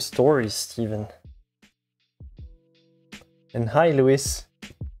same stories, Steven. And hi, Luis.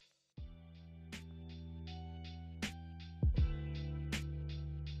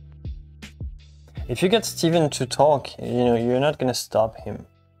 If you get Steven to talk, you know, you're not gonna stop him.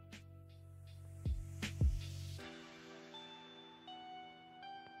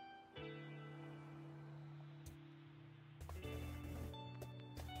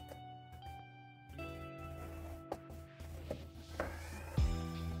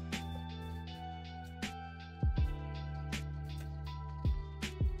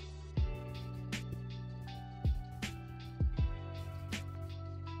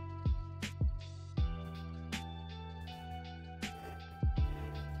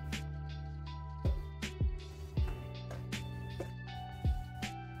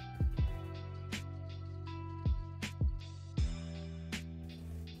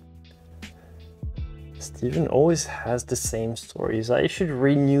 Steven always has the same stories. I should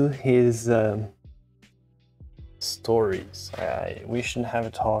renew his stories. We should have a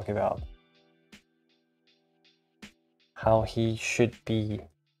talk about how he should be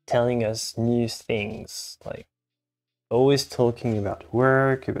telling us new things, like always talking about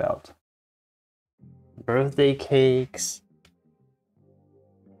work, about birthday cakes.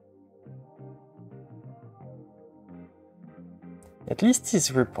 At least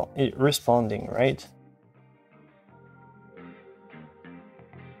he's responding, right?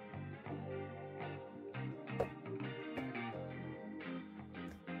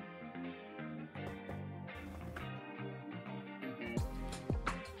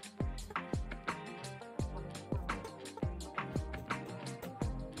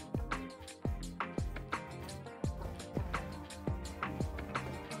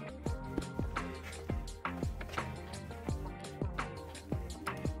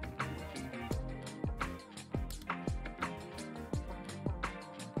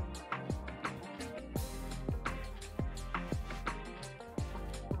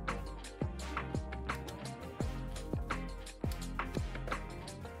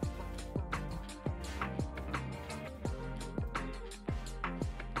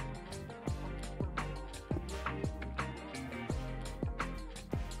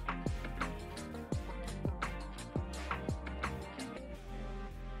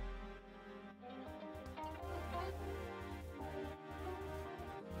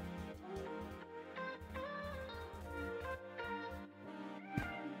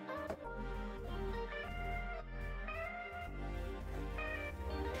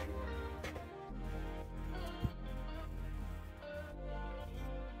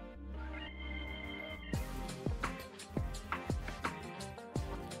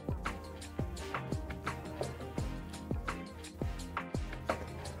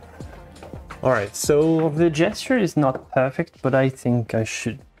 Alright, so the gesture is not perfect, but I think I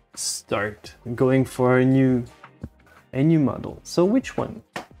should start going for a new model. So which one?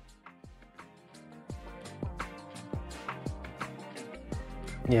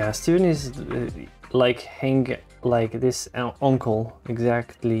 Yeah, Steven is like this uncle,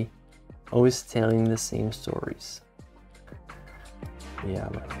 exactly, always telling the same stories. Yeah,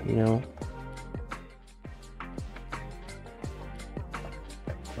 but you know.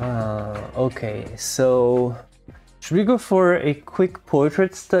 Okay, so should we go for a quick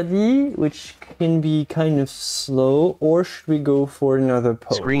portrait study, which can be kind of slow, or should we go for another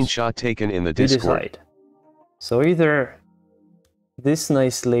pose? Screenshot taken in the Discord. Decide. So either this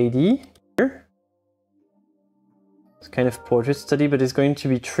nice lady here, it's kind of portrait study, but it's going to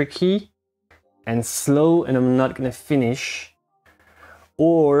be tricky and slow, and I'm not gonna finish,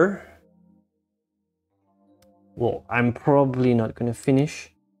 or, well, I'm probably not gonna finish.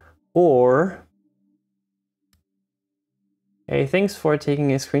 Or, hey, thanks for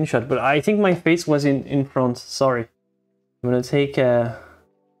taking a screenshot, but I think my face was in front, sorry. I'm gonna take a,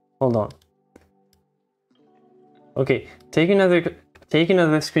 hold on. Okay, take another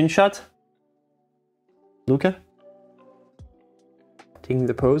screenshot. Luca? Taking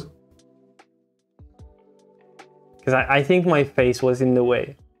the pose. Because I think my face was in the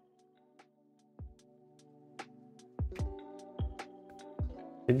way.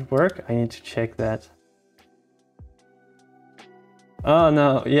 Did it work? I need to check that. Oh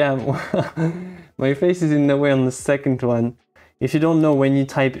no, yeah, my face is in the way on the second one. If you don't know, when you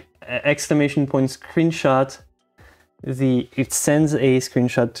type exclamation point screenshot, it sends a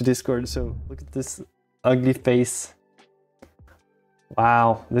screenshot to Discord. So look at this ugly face.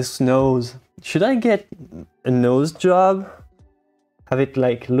 Wow, this nose. Should I get a nose job? Have it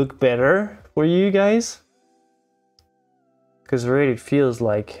like look better for you guys? Because really it feels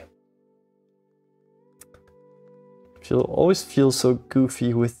like... always feel so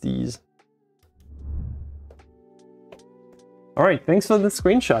goofy with these. Alright, thanks for the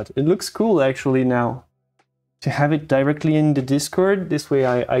screenshot. It looks cool actually now. To have it directly in the Discord, this way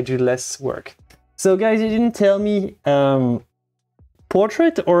I do less work. So guys, you didn't tell me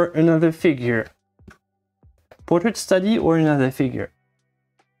portrait or another figure? Portrait study or another figure?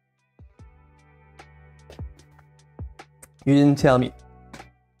 You didn't tell me.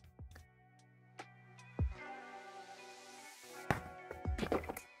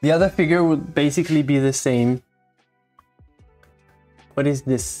 The other figure would basically be the same. What is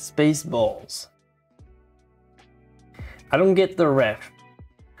this? Spaceballs. I don't get the ref.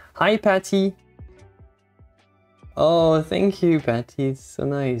 Hi, Patty. Oh, thank you, Patty. It's so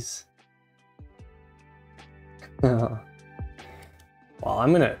nice. Well,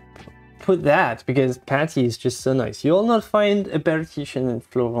 I'm gonna put that because Patty is just so nice. You'll not find a better teacher than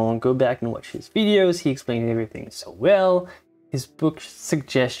Florent. Go back and watch his videos. He explained everything so well. His book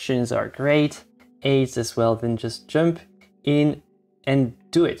suggestions are great. Aids as well. Then just jump in and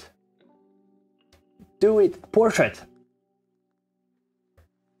do it. Do it. Portrait.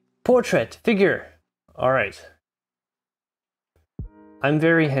 Portrait. Figure. All right. I'm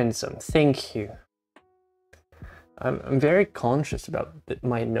very handsome. Thank you. I'm very conscious about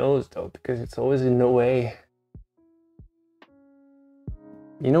my nose though, because it's always in the way.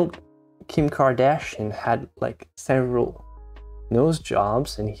 You know, Kim Kardashian had like several nose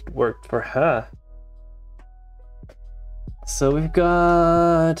jobs and he worked for her. So we've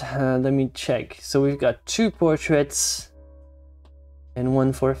got, let me check. So we've got 2 portraits and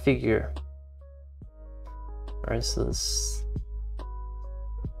 1 for a figure. All right, so this...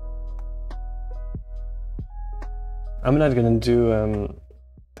 I'm not gonna do,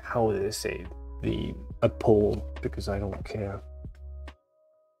 how do they say, a poll, because I don't care.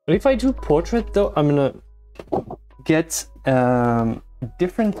 But if I do portrait though, I'm gonna get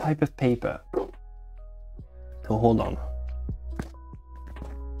different type of paper. So hold on.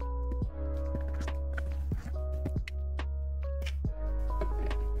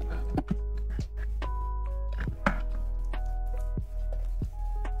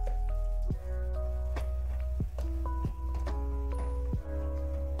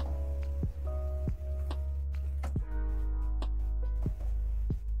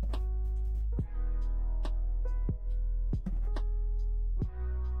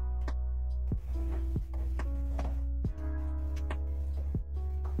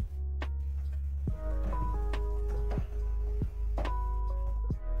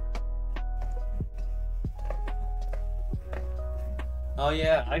 Oh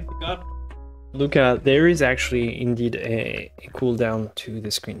yeah, I forgot. Luca, there is actually indeed a cooldown to the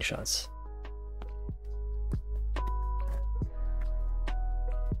screenshots.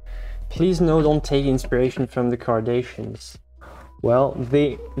 Please no, don't take inspiration from the Kardashians. Well,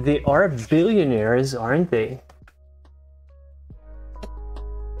 they are billionaires, aren't they?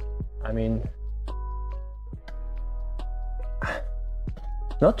 I mean,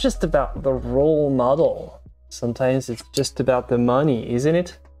 not just about the role model. Sometimes it's just about the money, isn't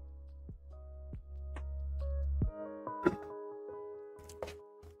it?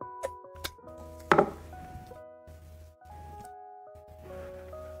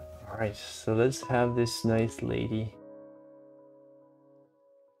 All right, so let's have this nice lady.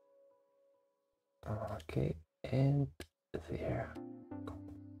 Okay, and there.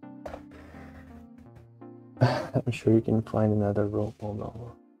 I'm sure you can find another role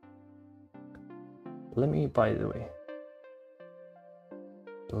model. Let me, by the way,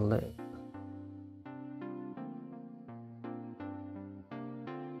 okay.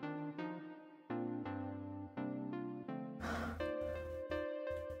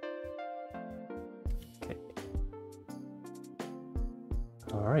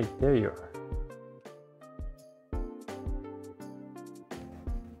 All right, there you are.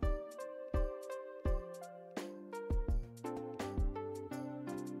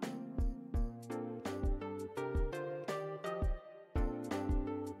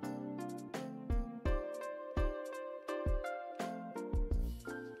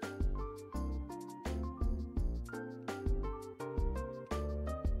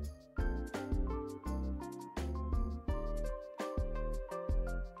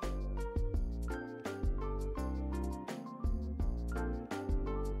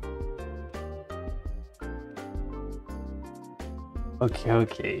 Okay,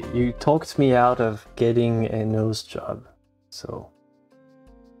 okay. You talked me out of getting a nose job, so.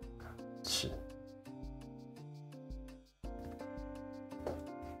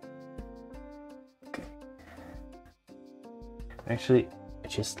 Okay. Actually, I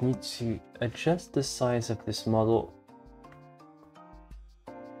just need to adjust the size of this model.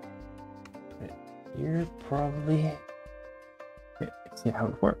 Right here, probably. Okay, let's see how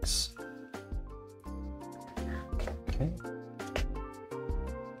it works. Okay.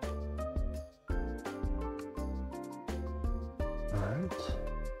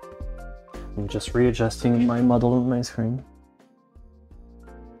 I'm just readjusting my model on my screen.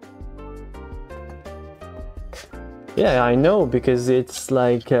 Yeah, I know, because it's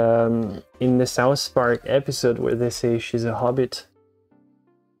like in the South Park episode where they say she's a hobbit.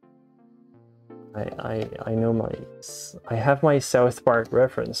 I know I have my South Park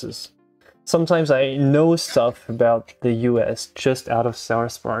references. Sometimes I know stuff about the US just out of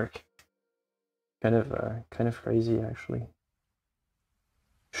South Park. Kind of crazy, actually.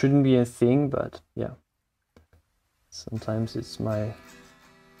 Shouldn't be a thing, but yeah. Sometimes it's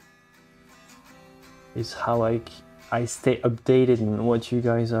how I stay updated on what you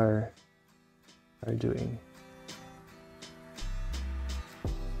guys are doing.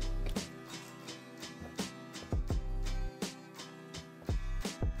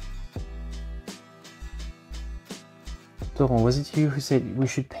 Doron, was it you who said we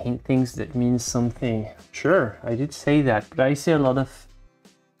should paint things that mean something? Sure, I did say that, but I say a lot of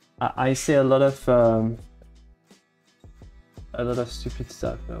stupid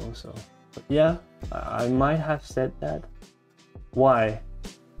stuff though, so. But yeah, I might have said that. Why?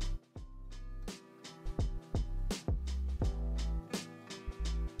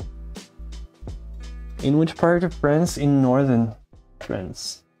 In which part of France? In northern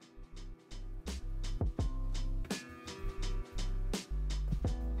France.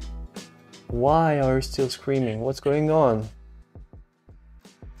 Why are you still screaming? What's going on?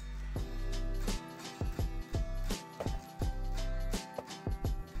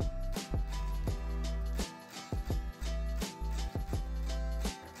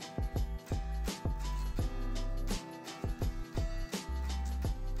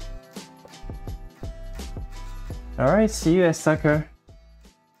 Alright, see you, sucker.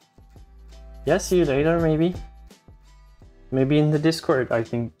 Yeah, see you later, maybe. Maybe in the Discord, I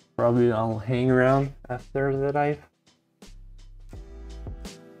think. Probably I'll hang around after the live.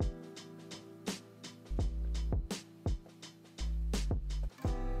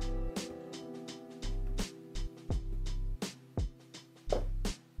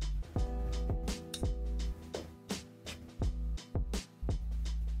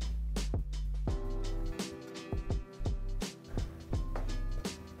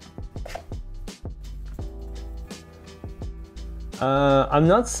 I'm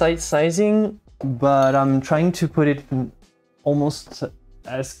not sizing, but I'm trying to put it almost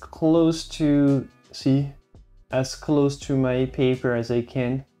as close to, as close to my paper as I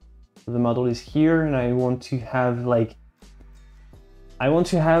can. The model is here, and I want to have like,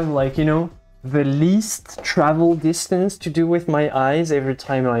 you know, the least travel distance to do with my eyes every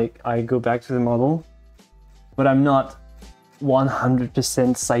time I go back to the model. But I'm not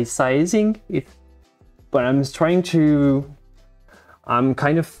 100% sizing it, but I'm trying to. I'm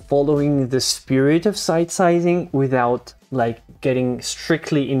kind of following the spirit of sizing without like getting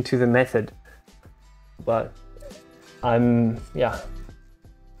strictly into the method. But I'm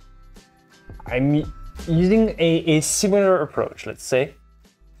using a similar approach, let's say.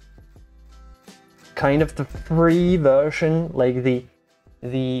 Kind of the free version, like the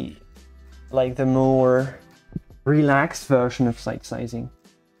more relaxed version of sizing.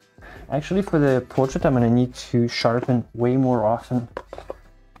 Actually, for the portrait, I'm gonna need to sharpen way more often,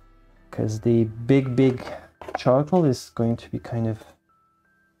 because the big charcoal is going to be kind of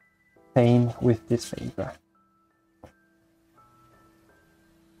pain with this paper.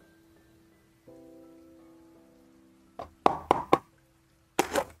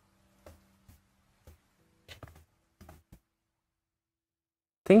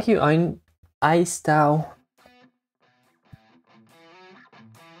 Thank you, Istau.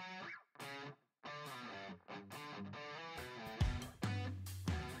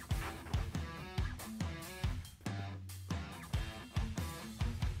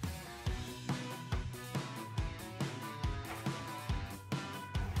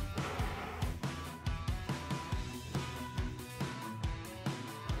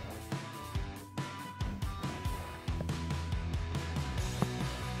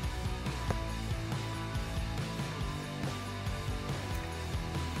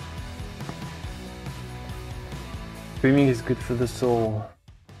 Streaming is good for the soul.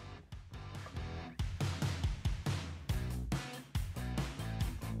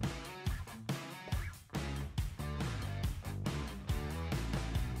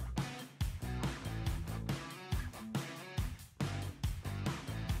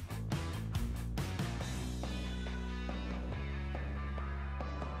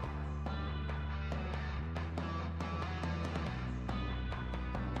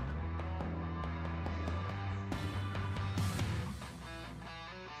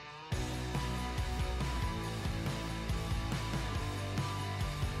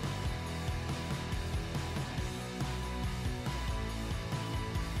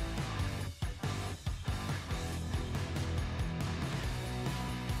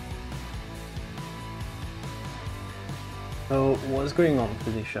 So what's going on,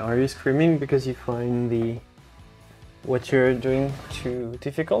 Felicia? Are you screaming because you find what you're doing too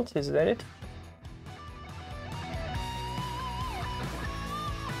difficult? Is that it?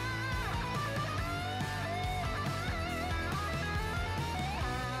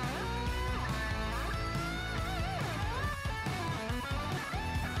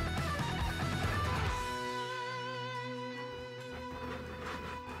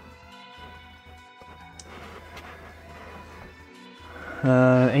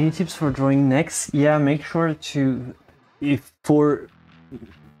 Any tips for drawing necks? Yeah, make sure to, if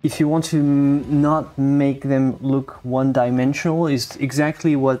you want to not make them look one-dimensional, is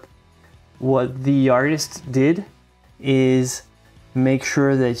exactly what the artist did, is make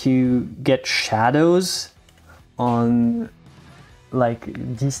sure that you get shadows on,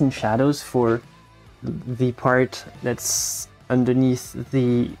 like decent shadows for the part that's underneath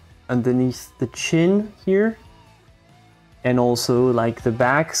the chin here, and also like the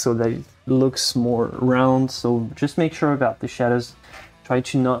back, so that it looks more round. So just make sure about the shadows. Try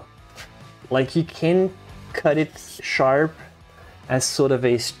to not, like, you can cut it sharp as sort of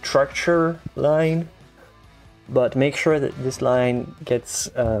a structure line, but make sure that this line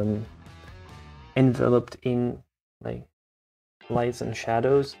gets enveloped in like lights and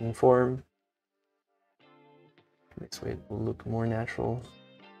shadows and form. This way it will look more natural.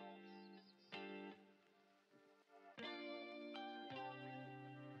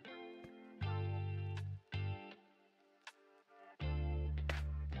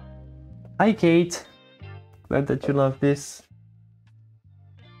 Hi Kate, glad that you love this.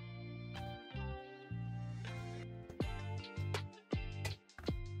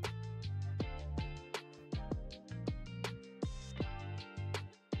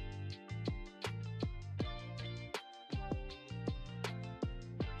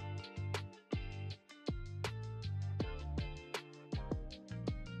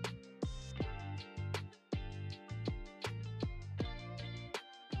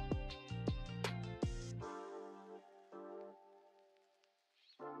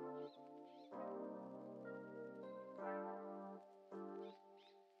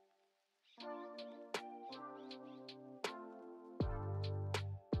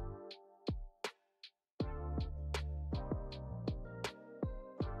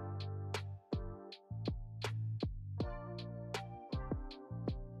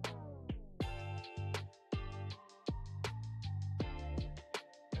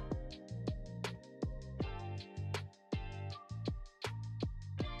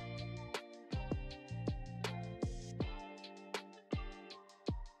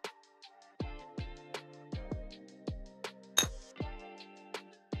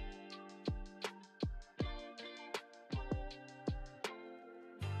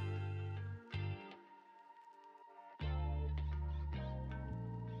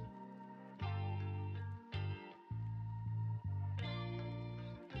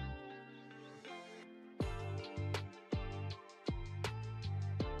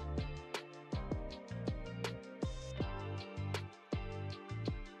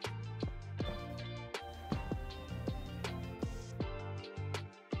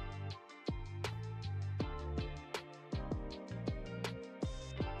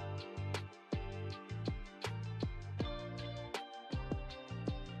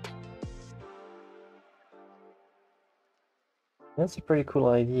 That's a pretty cool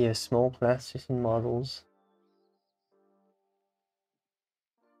idea, small plasticine models.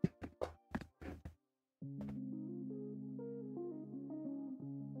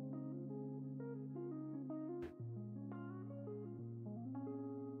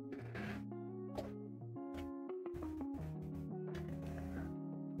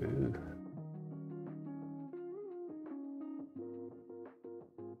 Ooh.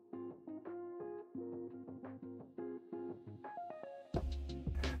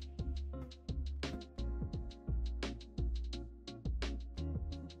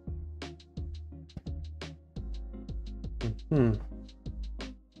 Hmm.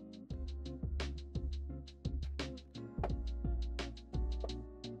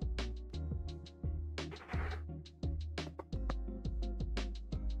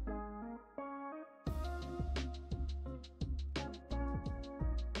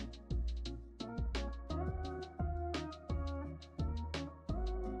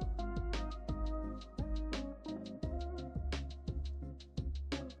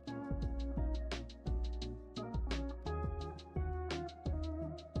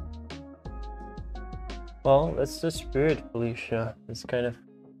 Well, that's the spirit, Felicia. It's kind of,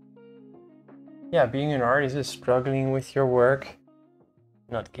 yeah, being an artist is struggling with your work,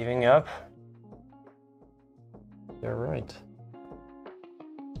 not giving up. You're right.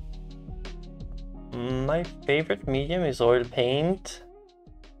 My favorite medium is oil paint,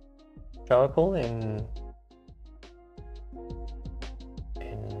 charcoal, and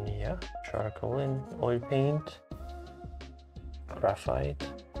yeah, charcoal and oil paint, graphite.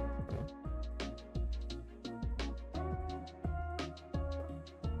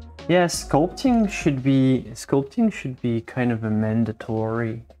 Yeah, sculpting should be kind of a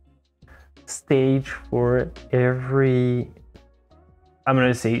mandatory stage for every, I'm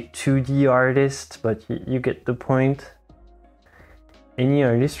gonna say 2D artist, but you get the point. Any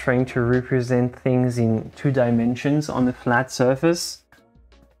artist trying to represent things in 2 dimensions on a flat surface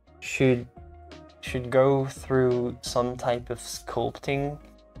should go through some type of sculpting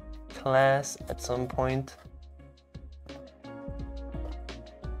class at some point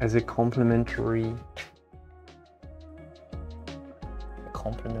as a complementary,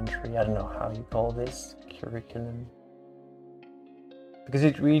 I don't know how you call this, curriculum. Because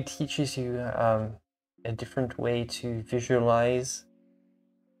it really teaches you a different way to visualize,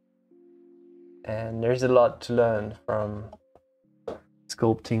 and there's a lot to learn from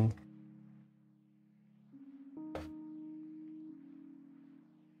sculpting.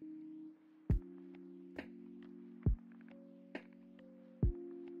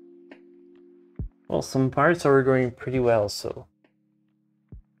 Well, some parts are going pretty well, so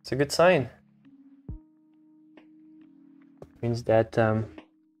it's a good sign. It means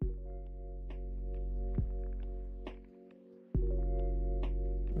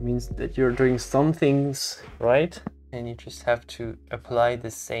that you're doing some things right, and you just have to apply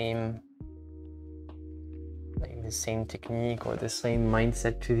the same, like the same technique or the same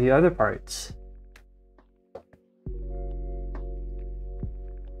mindset to the other parts.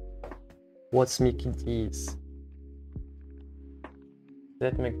 What's Mickey D's? Is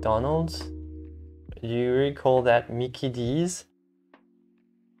that McDonald's? Do you recall that Mickey D's?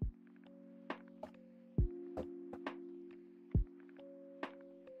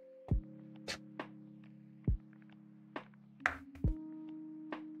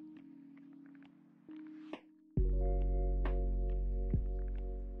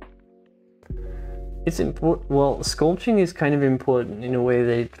 It's important. Well, sculpting is kind of important in a way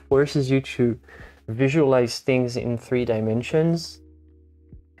that it forces you to visualize things in 3 dimensions,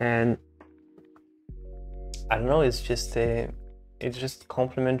 and I don't know. It's just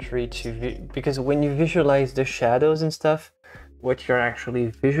complementary to because when you visualize the shadows and stuff, what you're actually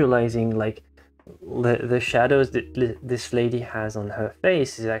visualizing, like the shadows that this lady has on her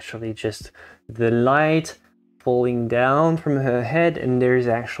face, is actually just the light falling down from her head, and there's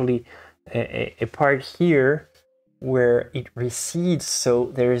actually a part here where it recedes,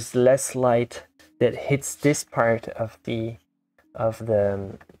 so there's less light that hits this part of the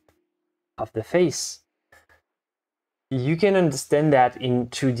face. You can understand that in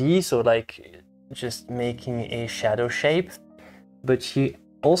 2D, so like just making a shadow shape, but you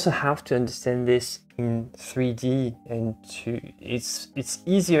also have to understand this in 3D, and it's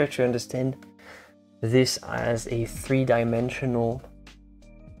easier to understand this as a 3-dimensional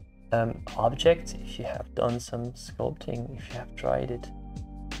object if you have done some sculpting, if you have tried it.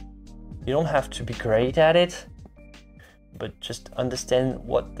 You don't have to be great at it, but just understand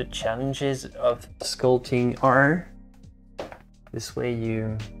what the challenges of sculpting are. This way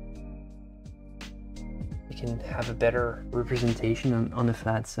you can have a better representation on a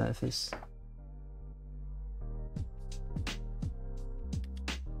flat surface.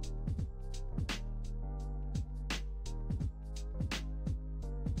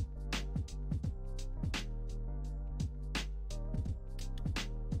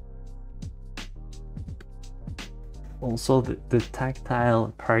 Also the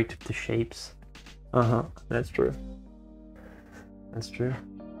tactile part of the shapes. That's true. That's true.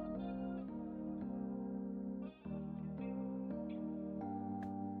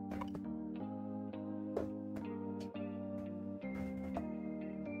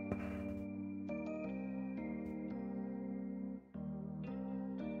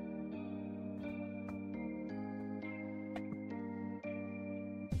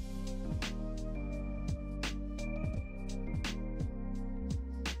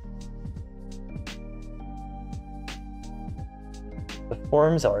 The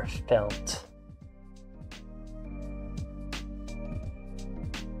forms are felt.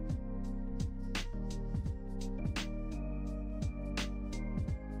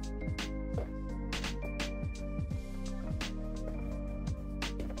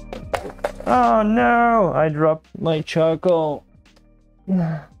 Oh no! I dropped my charcoal.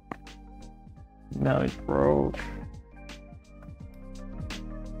 Now it broke.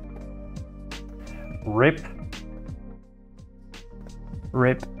 RIP.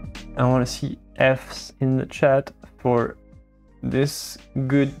 RIP. I want to see F's in the chat for this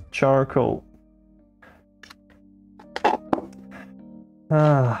good charcoal.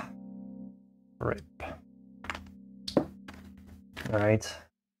 Ah. RIP. Alright.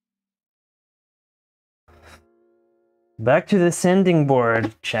 Back to the sending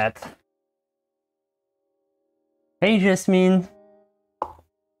board, chat. Hey, Jasmine.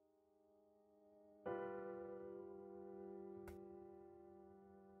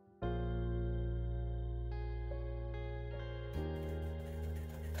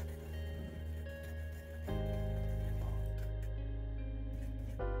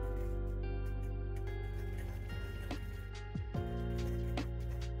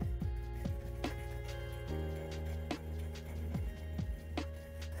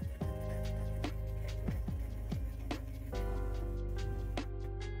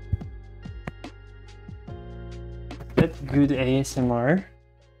 That's good ASMR.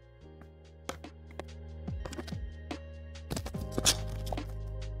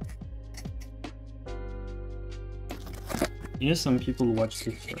 You know, some people watch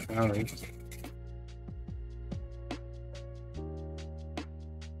this for hours.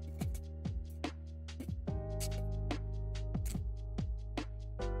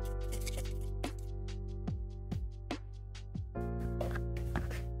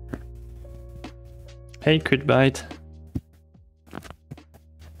 Hey, Critbite.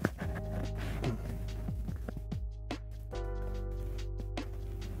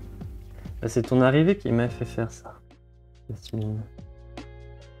 C'est ton arrivée qui m'a fait faire ça.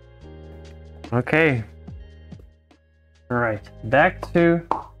 Okay. All right. Back to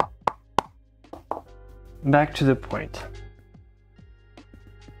the point.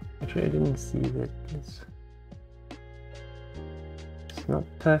 Actually, I didn't see that it's not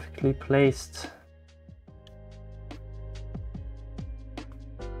perfectly placed.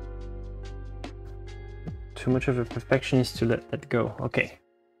 Too much of a perfectionist to let that go. Okay.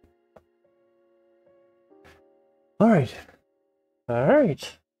 All right. All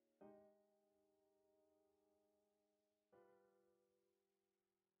right.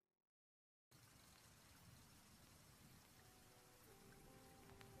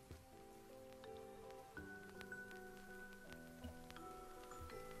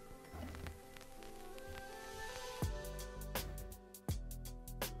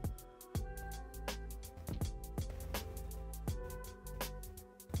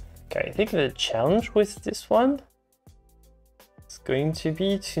 Okay, I think the challenge with this one is going to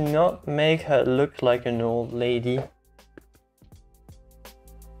be to not make her look like an old lady.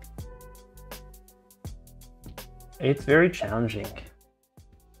 It's very challenging.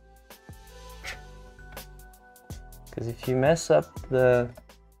 Because if you mess up the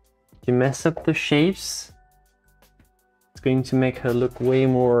shapes, it's going to make her look way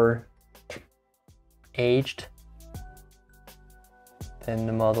more aged than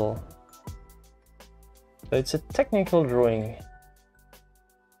the model. So it's a technical drawing.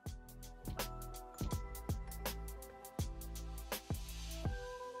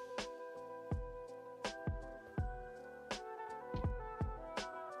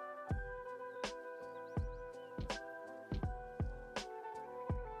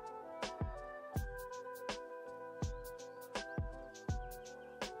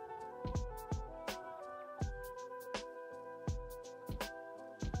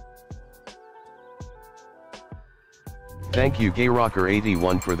 Thank you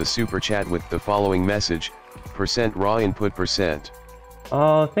GayRocker81 for the super chat with the following message, % raw input %.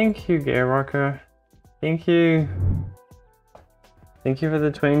 Oh, thank you, Gary Rocker. Thank you. Thank you for the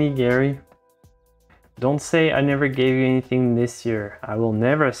 20, Gary. Don't say I never gave you anything this year. I will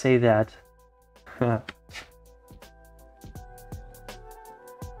never say that.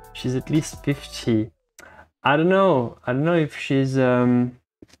 She's at least 50. I don't know. I don't know if she's I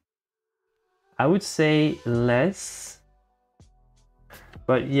would say less.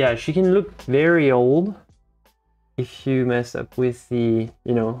 But yeah, she can look very old if you mess up with the,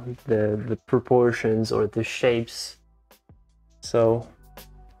 you know, the proportions or the shapes. So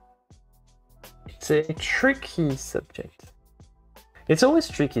it's a tricky subject. It's always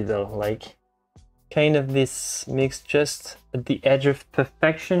tricky though, like kind of this mix just at the edge of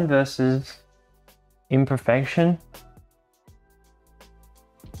perfection versus imperfection.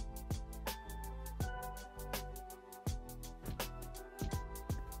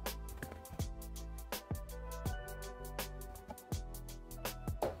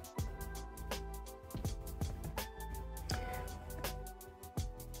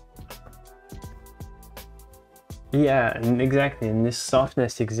 Yeah, and exactly, and this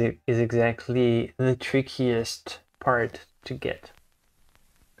softness is exactly the trickiest part to get.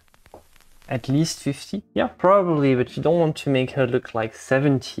 At least 50? Yeah, probably, but you don't want to make her look like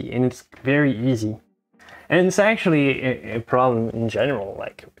 70, and it's very easy. And it's actually a problem in general,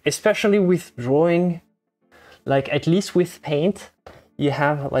 like, especially with drawing, like, at least with paint, you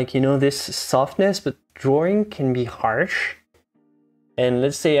have, like, you know, this softness, but drawing can be harsh. And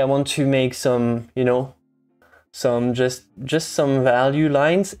let's say I want to make some, you know, some just some value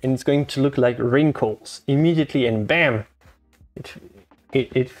lines, and it's going to look like wrinkles immediately, and bam,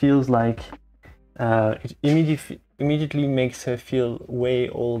 it feels like it immediately makes her feel way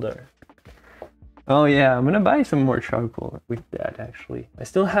older. Oh yeah, I'm gonna buy some more charcoal with that actually. I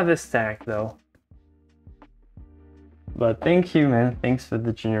still have a stack though. But thank you, man. Thanks for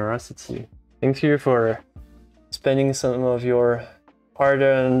the generosity. Thank you for spending some of your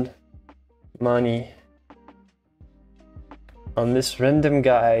hard-earned money on this random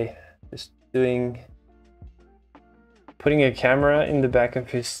guy just putting a camera in the back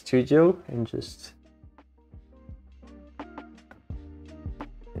of his studio and just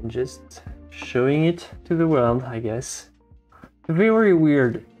showing it to the world, I guess. A very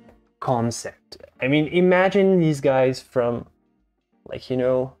weird concept. I mean, imagine these guys from, like, you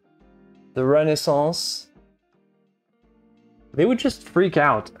know, the Renaissance. They would just freak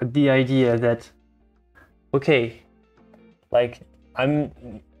out at the idea that, okay, like,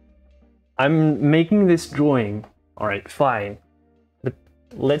 I'm making this drawing, all right, fine. But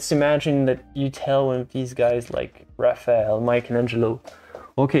let's imagine that you tell one of these guys like Raphael, Michelangelo,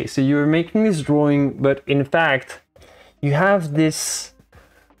 okay, so you're making this drawing, but in fact, you have this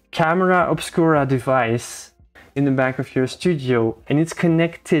camera obscura device in the back of your studio, and it's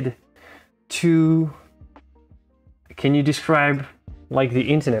connected to, can you describe, like, the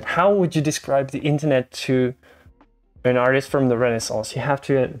internet? How would you describe the internet to an artist from the Renaissance? You have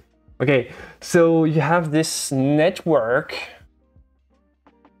to, okay, so you have this network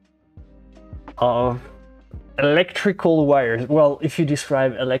of electrical wires. Well, if you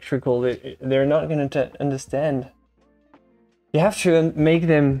describe electrical, they're not going to understand. You have to make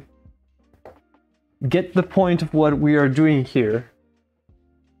them get the point of what we are doing here.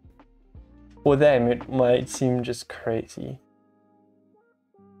 For them, it might seem just crazy.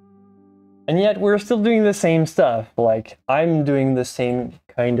 And yet we're still doing the same stuff. Like, I'm doing the same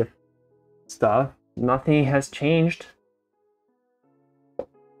kind of stuff. Nothing has changed.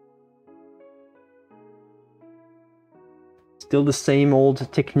 Still the same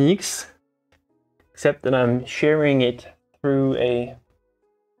old techniques, except that I'm sharing it through a...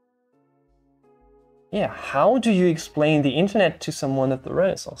 Yeah, how do you explain the internet to someone of the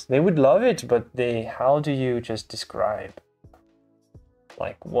Renaissance? They would love it, but how do you just describe?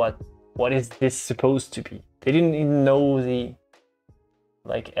 Like, what is this supposed to be? They didn't even know the,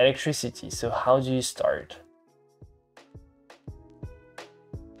 like, electricity, so how do you start?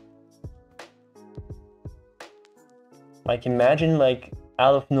 Like, imagine, like,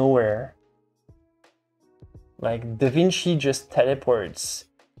 out of nowhere, like, Da Vinci just teleports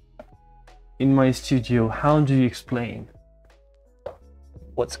in my studio. How do you explain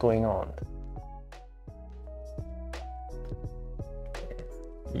what's going on?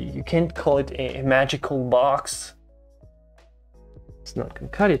 You can't call it a magical box. It's not gonna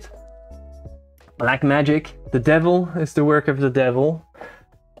cut it. Black magic, the devil is the work of the devil.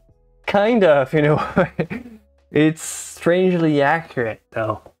 Kind of, you know. It's strangely accurate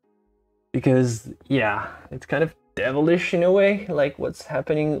though, because yeah, it's kind of devilish in a way, like what's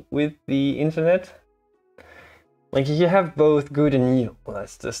happening with the internet. Like, you have both good and evil.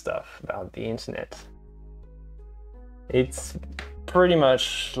 That's the stuff about the internet. It's pretty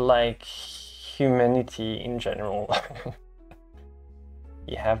much like humanity in general.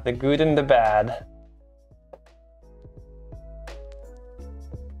 You have the good and the bad.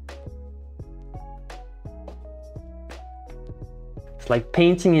 It's like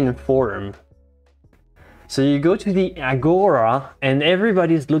painting in a forum. So you go to the Agora and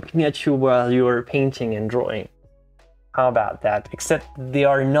everybody's looking at you while you're painting and drawing. How about that? Except they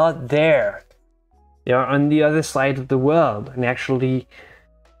are not there. They are on the other side of the world. And actually,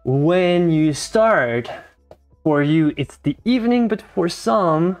 when you start, for you it's the evening, but for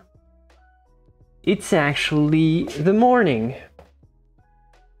some, It's actually the morning.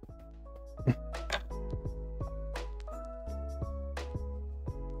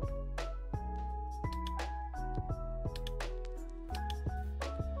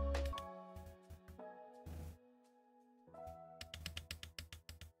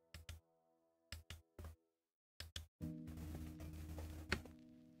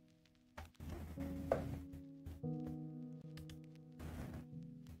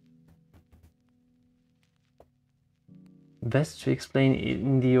 Best to explain it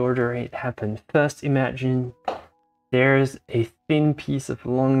in the order it happened. First, imagine there's a thin piece of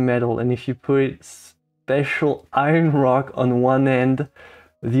long metal, and if you put special iron rock on one end,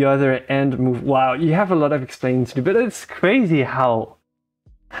 the other end move. Wow, you have a lot of explaining to do, but it's crazy how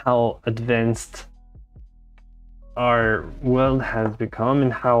advanced our world has become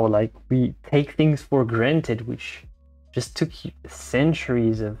and how like we take things for granted, which just took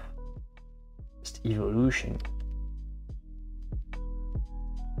centuries of just evolution.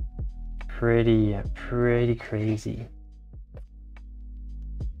 Pretty crazy.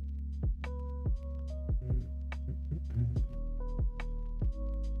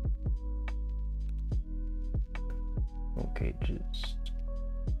 Okay, just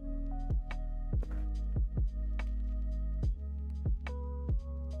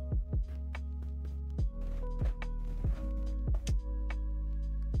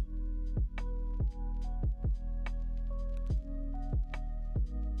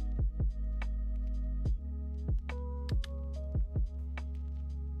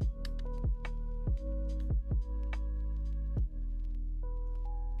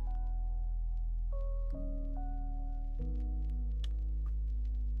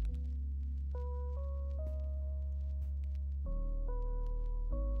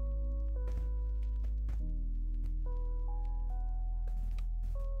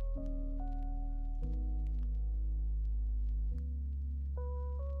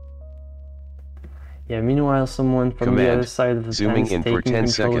yeah, meanwhile, someone from the other side of the zooming fence in for taking 10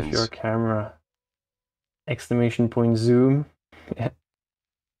 control seconds. of your camera. Exclamation point zoom. It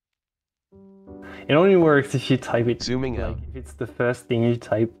only works if you type it. Zooming like, out. If it's the first thing you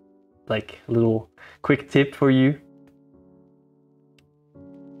type, like a little quick tip for you.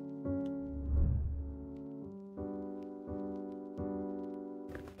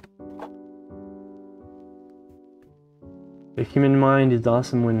 The human mind is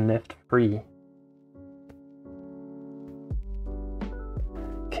awesome when left free.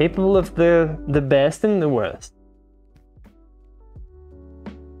 Capable of the best and the worst.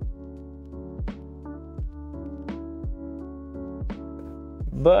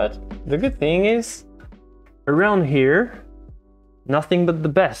 But the good thing is, around here, nothing but the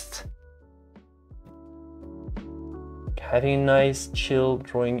best. Having a nice, chill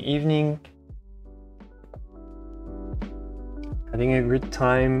drawing evening. Having a good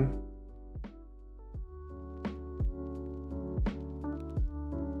time.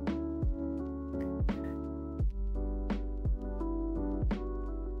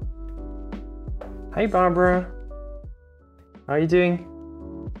 Hi Barbara, how are you doing?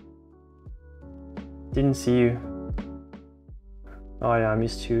 Didn't see you. Oh yeah, I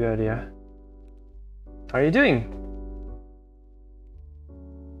missed you earlier. How are you doing?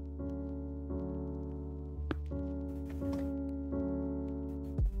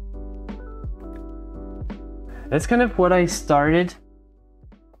 That's kind of what I started.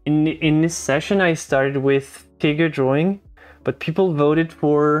 In this session, I started with figure drawing, but people voted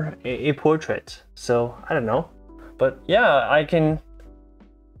for a portrait. So I don't know, but yeah, I can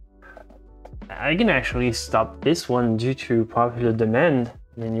actually stop this one due to popular demand.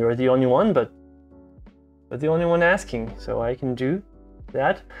 I mean, you're the only one, but the only one asking, so I can do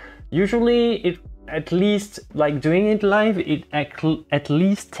that. Usually, it at least, like doing it live, it at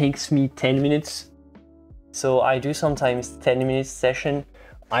least takes me 10 minutes. So I do sometimes 10 minutes session.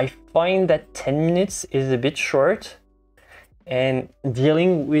 I find that 10 minutes is a bit short, and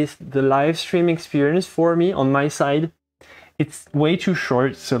dealing with the live stream experience for me on my side, it's way too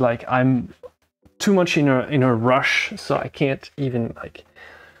short. So like I'm too much in a rush, so I can't even like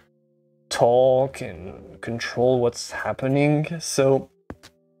talk and control what's happening. So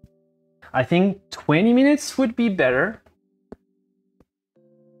I think 20 minutes would be better.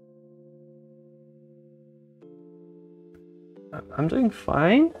 I'm doing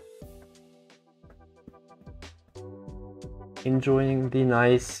fine. Enjoying the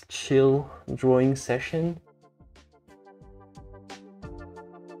nice chill drawing session.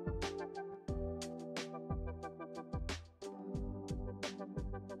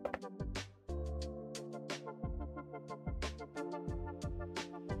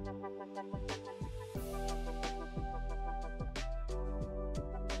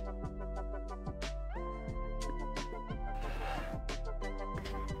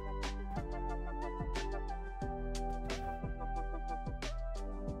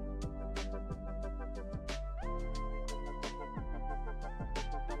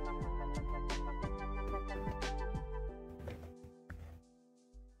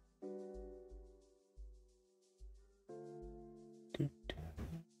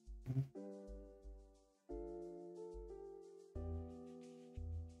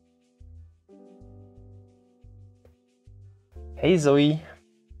 Hey Zoe.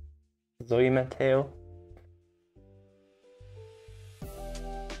 Zoe Matteo.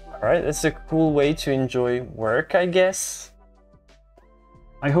 Alright, that's a cool way to enjoy work, I guess.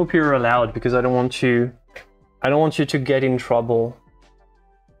 I hope you're allowed because I don't want you to get in trouble.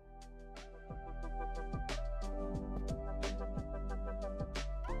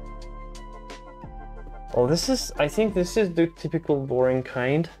 Oh, I think this is the typical boring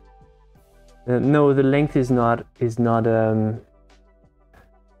kind. No, the length is not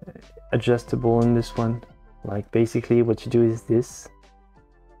adjustable in this one. Like basically what you do is this.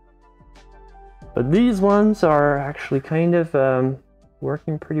 But these ones are actually kind of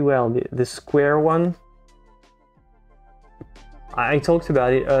working pretty well. The square one, I talked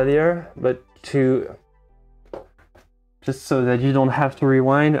about it earlier, but just so that you don't have to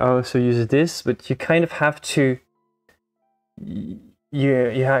rewind, I also use this, but you kind of have to,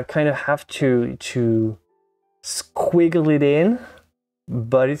 kind of have to squiggle it in,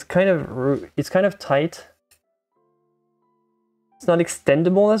 but it's kind of tight. It's not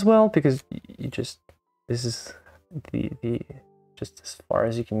extendable as well because this is just as far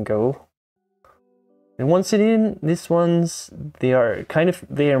as you can go. And once it in, these ones, they are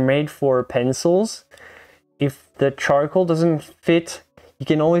made for pencils. If the charcoal doesn't fit, you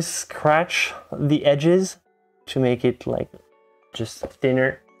can always scratch the edges to make it like just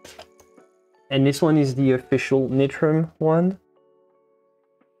thinner. And this one is the official Nitram one.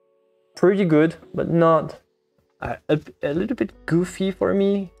 Pretty good, but not a little bit goofy for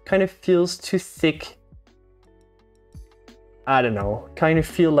me. Kind of feels too thick. I don't know, kind of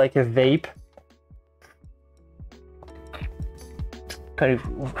feel like a vape. Kind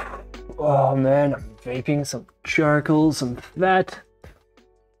of, oh man, I'm vaping some charcoal, some fat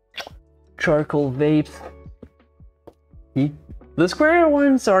charcoal vapes. The square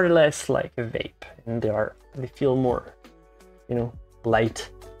ones are less like a vape, and they feel more, you know, light.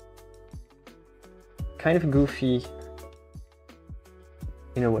 Kind of goofy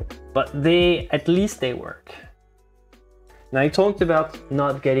in a way, but at least they work. Now I talked about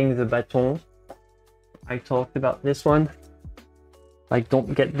not getting the baton. I talked about this one. Like,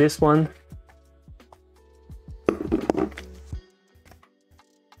 don't get this one.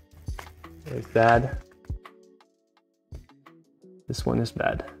 It's bad. This one is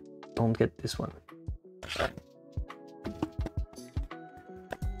bad. Don't get this one.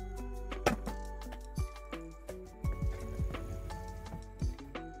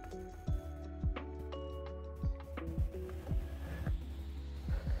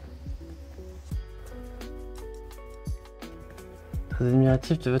 Très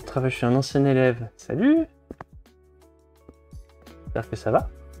admiratif de votre travail, je suis un ancien élève. Salut! J'espère que ça va.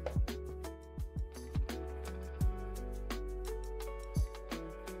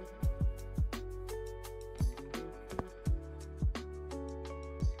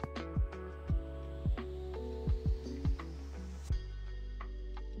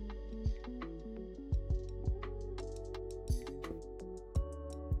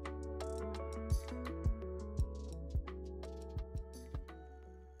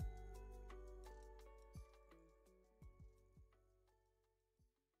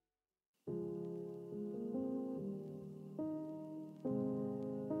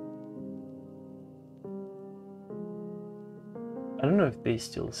 I don't know if they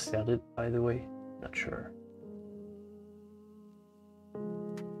still sell it, by the way. Not sure.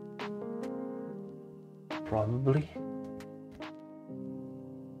 Probably.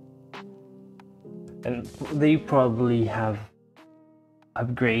 And they probably have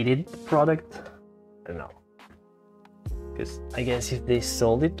upgraded the product. I don't know. Because I guess if they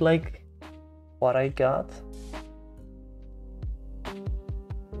sold it like what I got,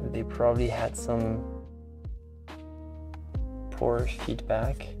 they probably had some poor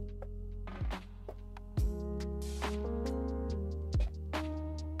feedback.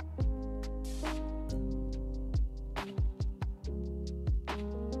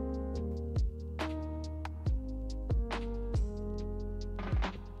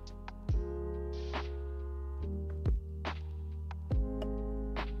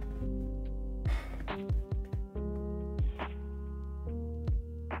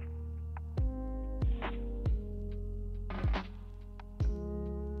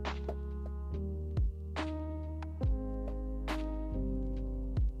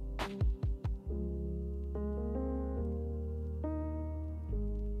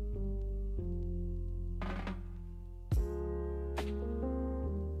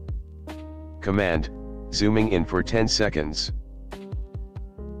 Command, zooming in for 10 seconds.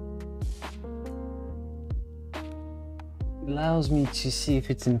 allows me to see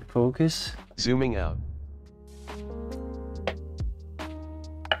if it's in focus. Zooming out.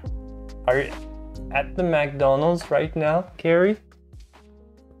 Are you at the McDonald's right now, Carrie?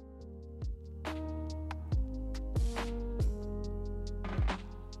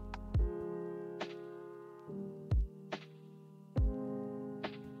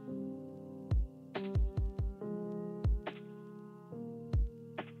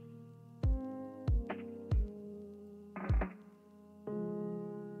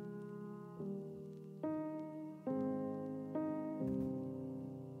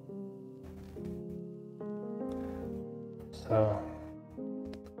 So,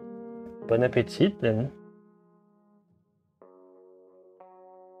 bon appetit then.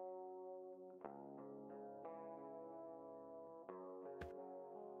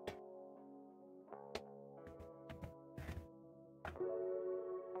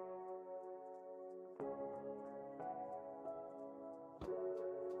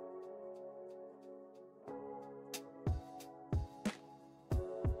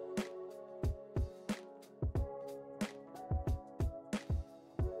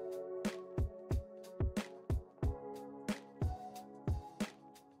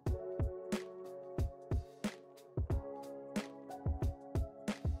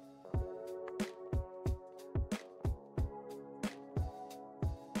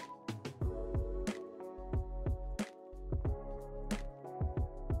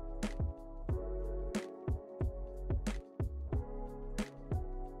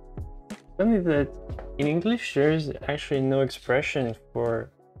 Tell me that in English there's actually no expression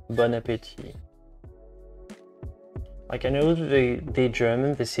for bon appetit. Like I know they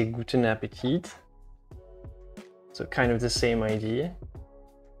German, they say guten Appetit. So kind of the same idea.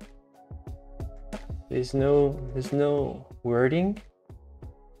 There's no wording.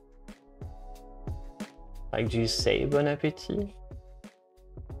 Like do you say bon appetit?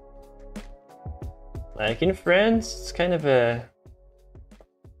 Like in France, it's kind of a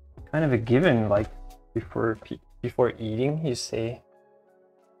given, like before eating you say,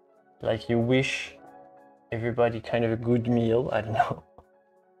 like you wish everybody kind of a good meal. I don't know,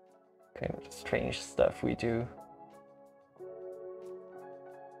 kind of strange stuff we do.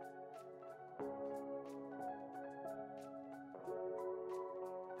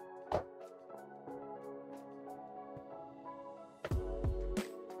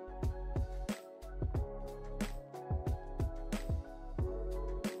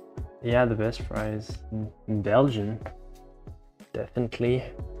 Yeah, the best fries in Belgium, definitely.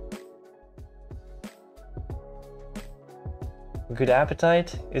 Good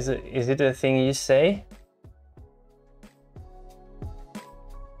appetite? Is it a thing you say?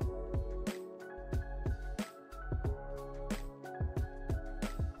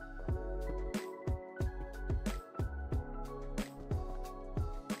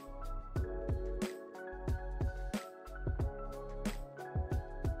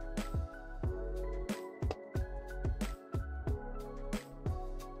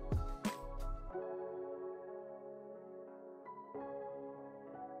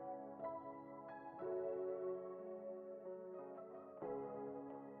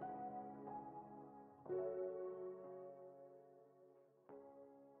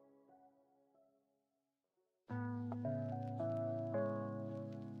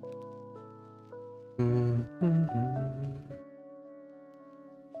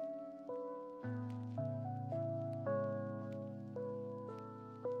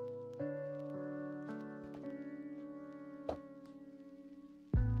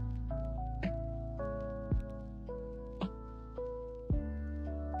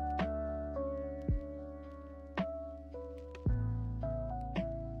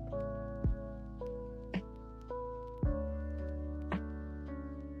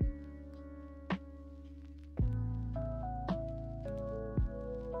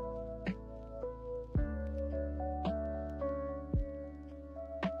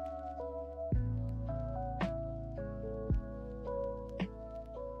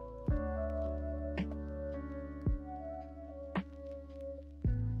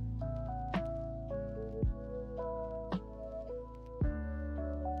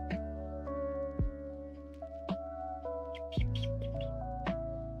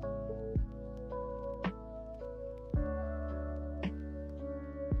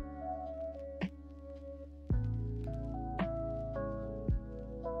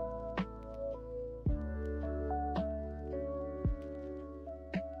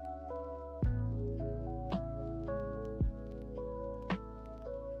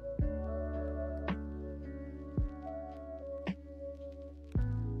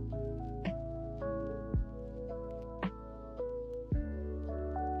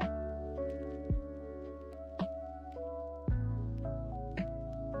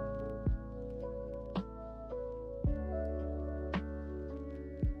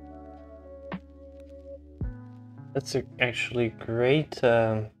 That's actually a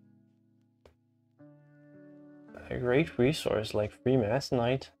great resource, like free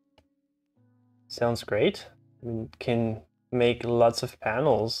masonite. Sounds great. We can make lots of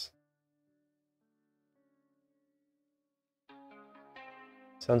panels.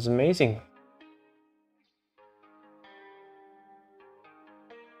 Sounds amazing.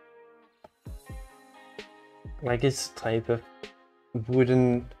 Like this type of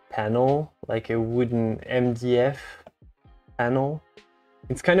wooden panel, like a wooden MDF panel.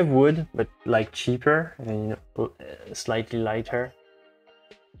 It's kind of wood, but like cheaper and, you know, slightly lighter.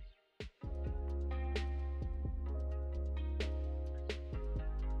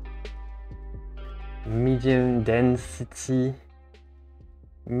 Medium density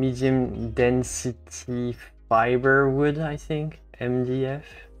fiber wood, I think, MDF,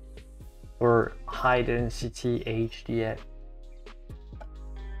 or high density HDF,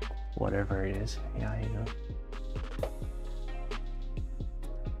 whatever it is. Yeah, you know.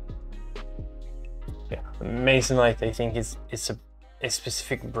 Yeah, masonite, I think it's a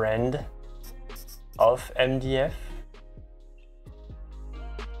specific brand of MDF.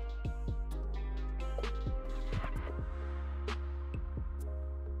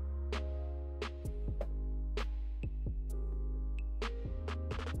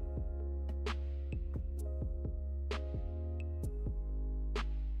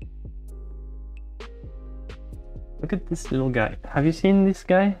 Look at this little guy. Have you seen this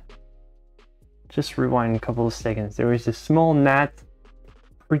guy? Just rewind a couple of seconds. There is a small gnat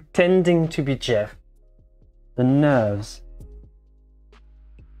pretending to be Jeff. The nerves.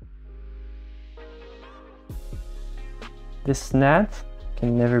 This gnat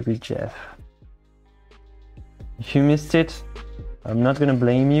can never be Jeff. If you missed it, I'm not gonna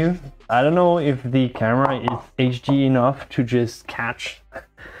blame you. I don't know if the camera is HD enough to just catch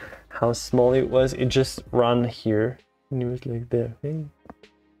how small it was. It just ran here and it was like there. Hey.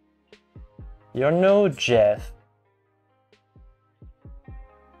 You're no Jeff.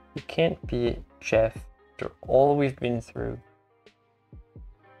 You can't be Jeff after all we've been through.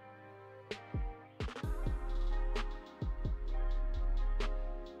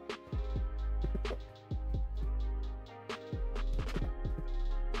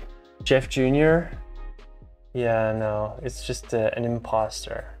 Jeff Jr.? Yeah, no, it's just an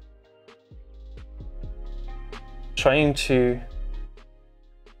imposter. Trying to...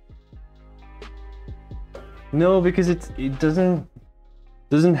 No, because it doesn't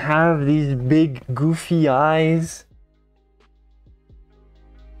have these big goofy eyes.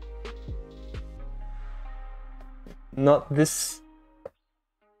 Not this.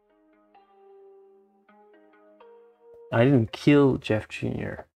 I didn't kill Jeff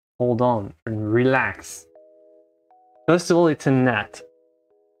Jr. Hold on and relax. First of all, it's a gnat.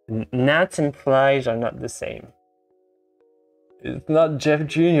 Gnats and flies are not the same. It's not Jeff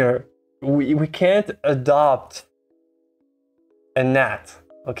Jr. We can't adopt a gnat,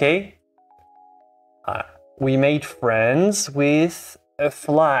 okay? We made friends with a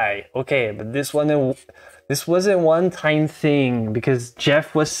fly, okay, but this was a one-time thing because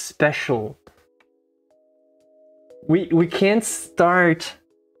Jeff was special. We can't start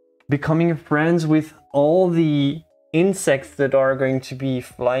becoming friends with all the insects that are going to be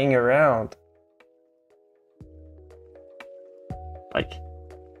flying around. Like,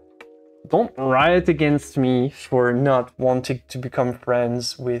 don't riot against me for not wanting to become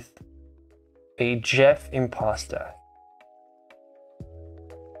friends with a Jeff imposter.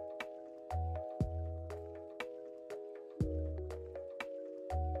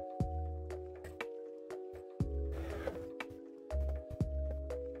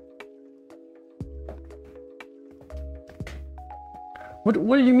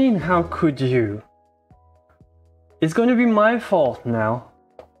 What do you mean, how could you? It's going to be my fault now.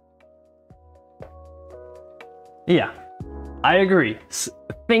 Yeah, I agree.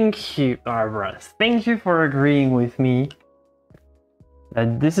 Thank you, Barbara. Thank you for agreeing with me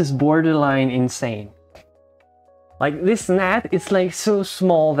that this is borderline insane. Like, this gnat, it's like so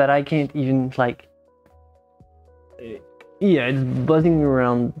small that I can't even, like... Yeah, it's buzzing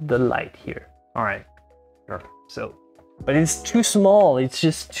around the light here. Alright, sure. So, but it's too small. It's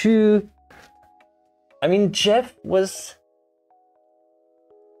just too... I mean, Jeff was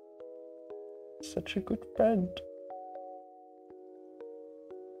such a good friend.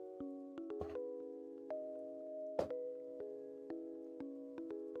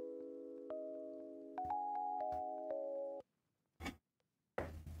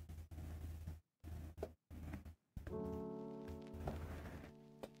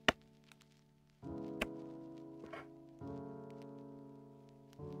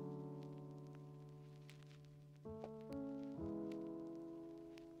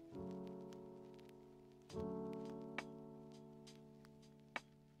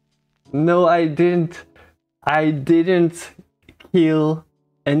 No, I didn't. I didn't kill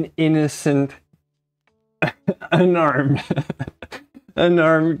an innocent unarmed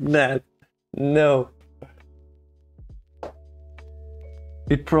unarmed gnat. No.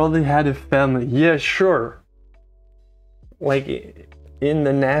 It probably had a family. Yeah, sure. Like in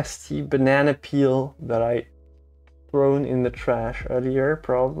the nasty banana peel that I thrown in the trash earlier,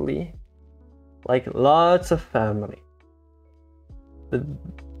 probably. Like lots of family. The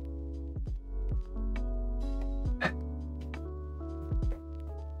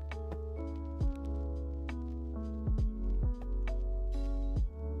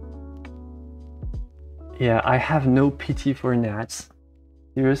yeah, I have no pity for gnats.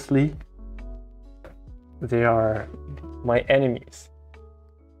 Seriously. They are my enemies.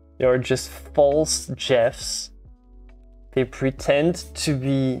 They are just false Jeffs. They pretend to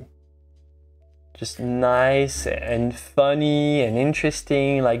be just nice and funny and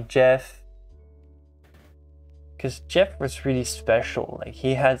interesting like Jeff. Because Jeff was really special. Like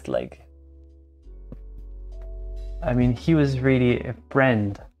he had like... I mean, he was really a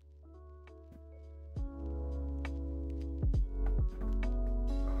friend.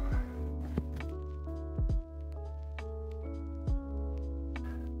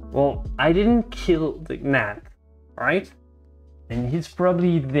 Well, I didn't kill the gnat, right? And he's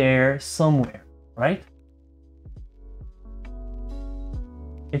probably there somewhere, right?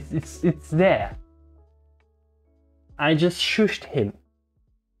 It's there. I just shushed him.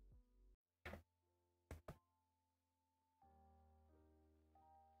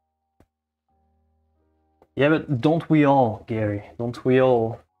 Yeah, but don't we all, Gary? Don't we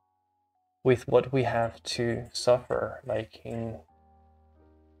all, with what we have to suffer, like in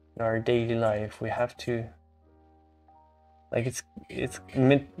our daily life, we have to, like it's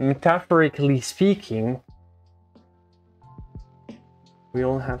metaphorically speaking, we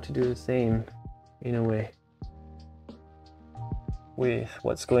all have to do the same in a way with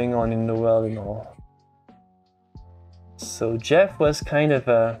what's going on in the world and all. So Jeff was kind of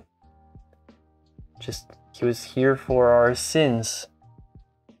a he was here for our sins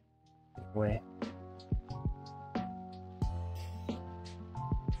in a way.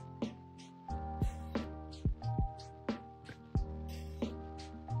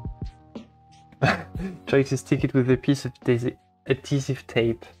 Try to stick it with a piece of adhesive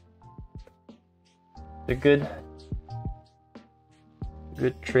tape. A good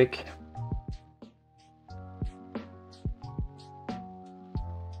trick.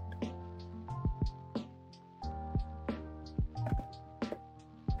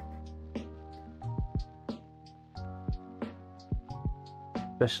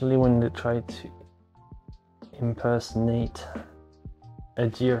 Especially when they try to impersonate a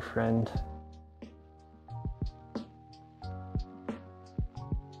dear friend.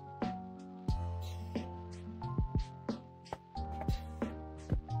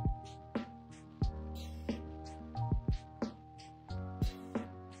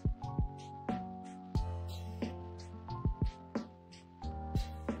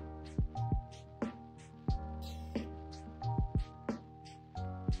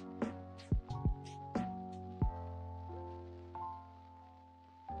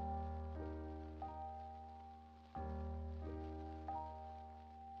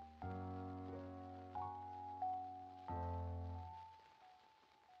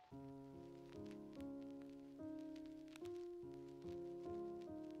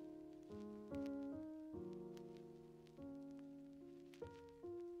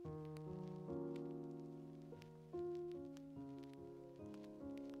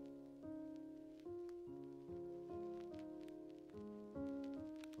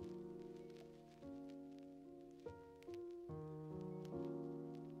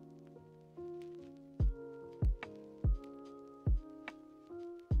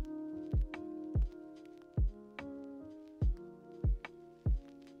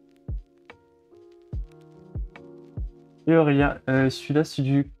 Il y a celui-là, c'est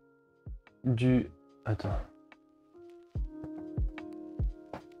du... Attends.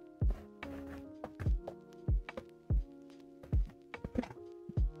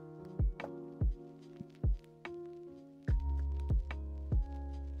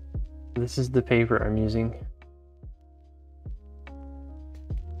 This is the paper I'm using.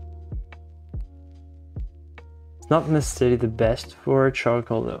 It's not necessarily the best for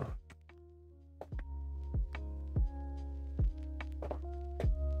charcoal though.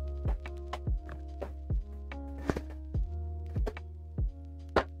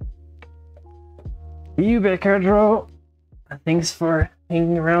 You Becker Draw. Thanks for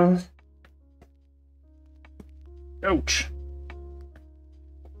hanging around. Ouch.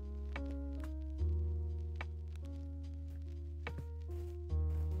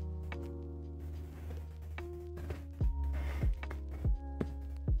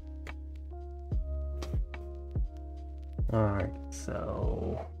 Alright,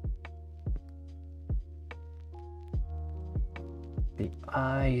 so the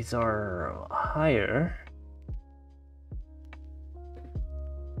eyes are higher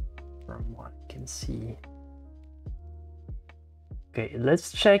from what I can see. Okay,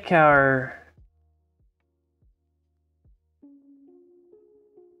 let's check our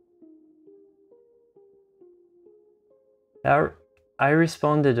I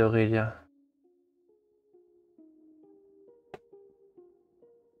responded, Aurelia.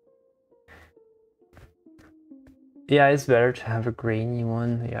 Yeah, it's better to have a grainy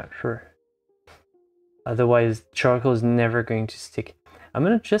one. Yeah, sure. Otherwise, charcoal is never going to stick. I'm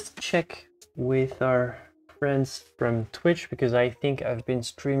gonna just check with our friends from Twitch because I think I've been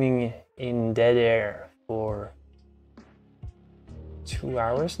streaming in dead air for 2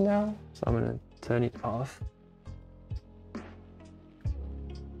 hours now. So I'm gonna turn it off.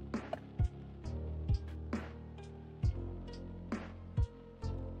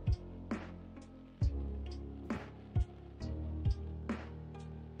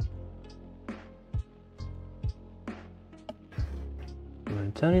 I'm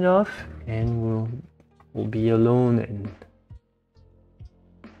gonna turn it off and we'll be alone, and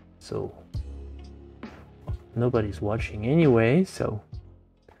so nobody's watching anyway, so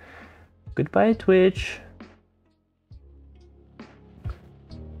goodbye Twitch.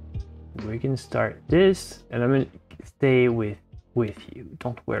 We can start this and I'm gonna stay with you,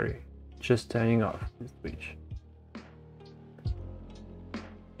 don't worry. Just turning off this Twitch.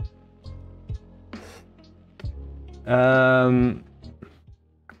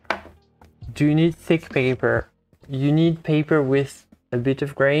 Do you need thick paper? You need paper with a bit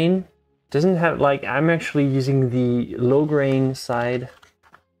of grain. Doesn't have, like, I'm actually using the low grain side.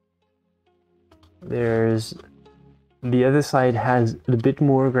 There's the other side has a bit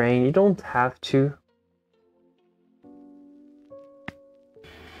more grain. You don't have to.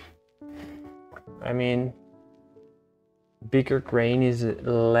 I mean, bigger grain is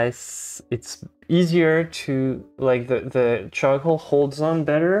less, it's easier to, like, the charcoal holds on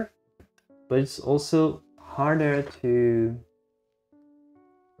better, but it's also harder to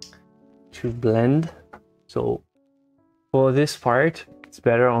blend. So for this part, it's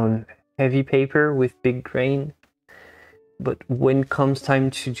better on heavy paper with big grain. But when comes time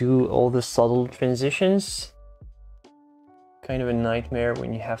to do all the subtle transitions, kind of a nightmare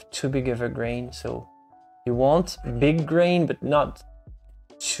when you have too big of a grain. So you want big grain, but not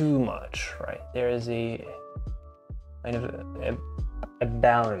too much, right? There is a kind of a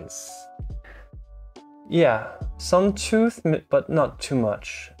balance. Yeah, some tooth, but not too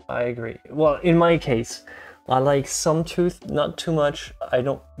much. I agree. Well, in my case, I like some tooth, not too much. I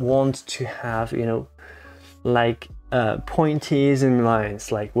don't want to have, you know, like pointies and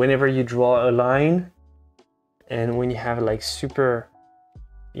lines. Like whenever you draw a line, and when you have like super,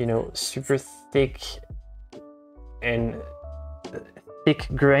 you know, super thick and thick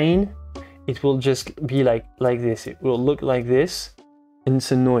grain, it will just be like this. It will look like this, and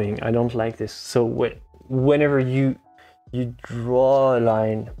it's annoying. I don't like this. So whenever you draw a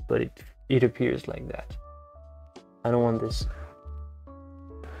line, but it appears like that, I don't want this.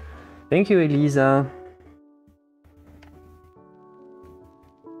 Thank you, Elisa.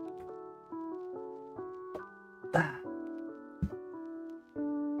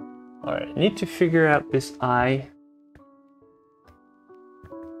 All right, I need to figure out this eye.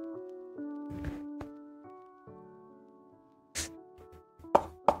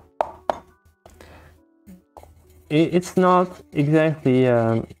 It's not exactly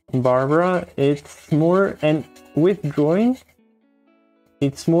Barbara, it's more, and with drawing,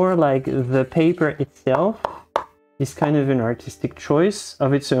 it's more like the paper itself is kind of an artistic choice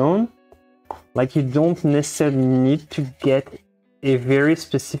of its own. Like you don't necessarily need to get a very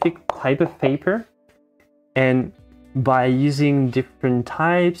specific type of paper, and by using different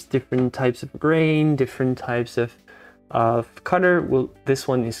types of grain, different types of color, well, this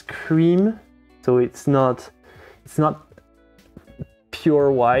one is cream, so it's not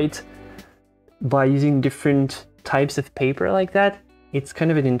pure white. By using different types of paper like that, it's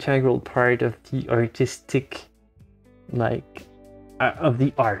kind of an integral part of the artistic, like of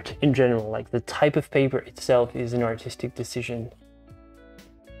the art in general. Like the type of paper itself is an artistic decision,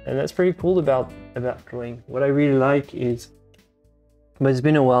 and that's pretty cool about drawing. What I really like is, but it's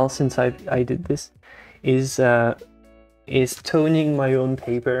been a while since I did this, is toning my own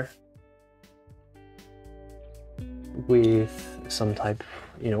paper with some type,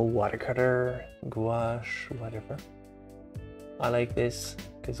 you know, watercolor, gouache, whatever. I like this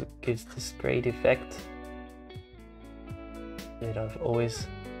because it gives this great effect that I've always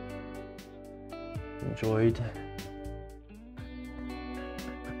enjoyed.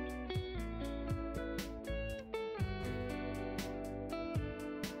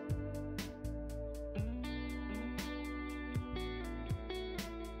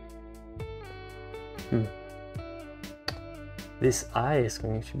 This eye is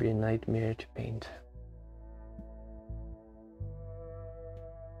going to be a nightmare to paint.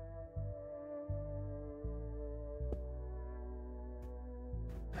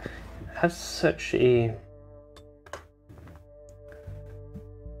 It has such a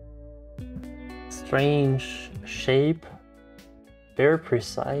strange shape, very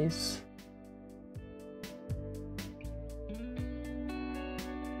precise.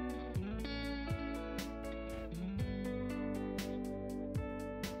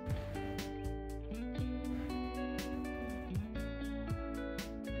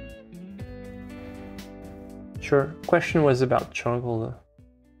 Sure. Question was about charcoal though.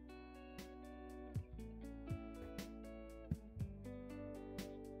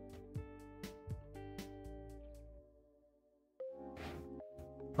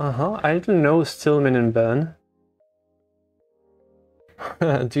 I don't know Stillman and Burn.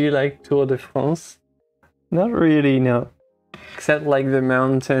 Do you like Tour de France? Not really, no. Except like the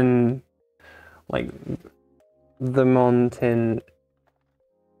mountain, I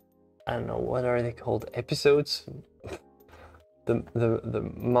don't know, what are they called? Episodes?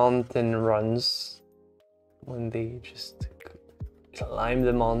 The mountain runs when they just climb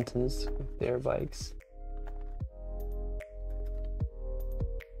the mountains with their bikes.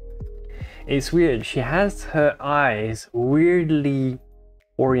 It's weird, she has her eyes weirdly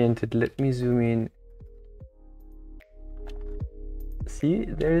oriented. Let me zoom in. See,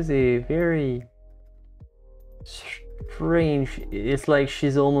 there's a very strange, it's like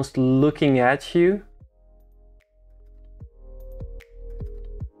she's almost looking at you.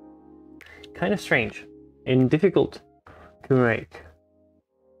 Kind of strange and difficult to make.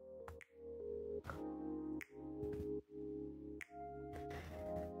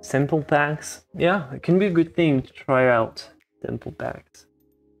 Sample packs, yeah, it can be a good thing to try out sample packs.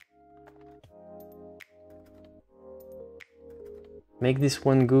 Make this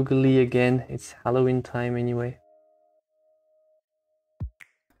one googly again, it's Halloween time anyway.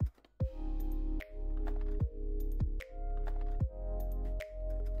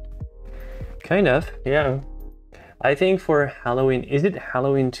 Kind of, yeah. I think for Halloween, is it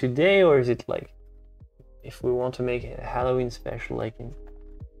Halloween today or is it like, if we want to make a Halloween special, like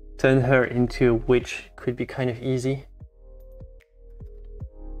turn her into a witch, could be kind of easy.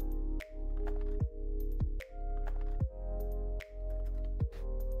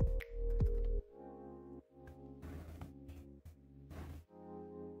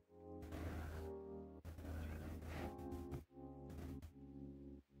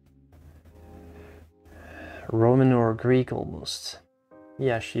 Roman or Greek almost.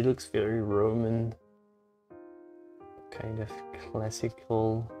 Yeah, she looks very Roman. Kind of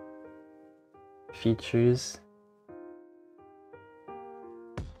classical features.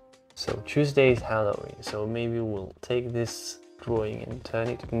 So Tuesday is Halloween, so maybe we'll take this drawing and turn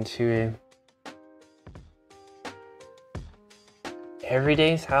it into a... Every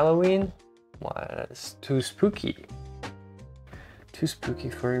day is Halloween? Why, that's too spooky. Too spooky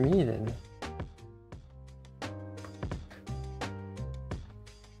for me then.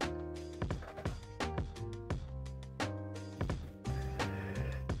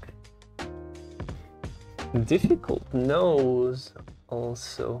 Difficult nose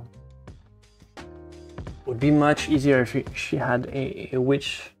also. Would be much easier if she had a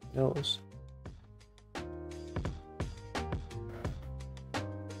witch nose.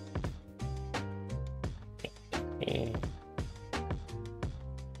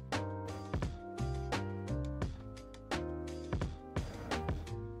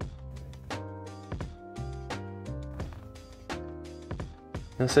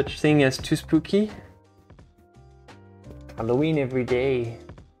 No such thing as too spooky. Halloween every day.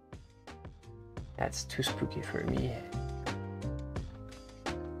 That's too spooky for me.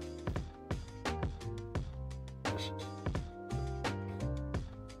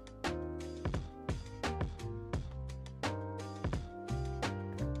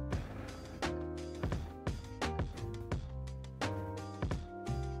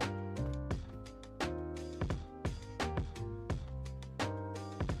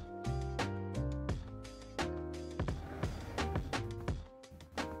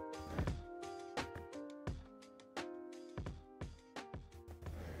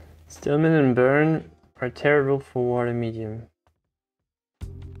 Stillman and Burn are terrible for water medium.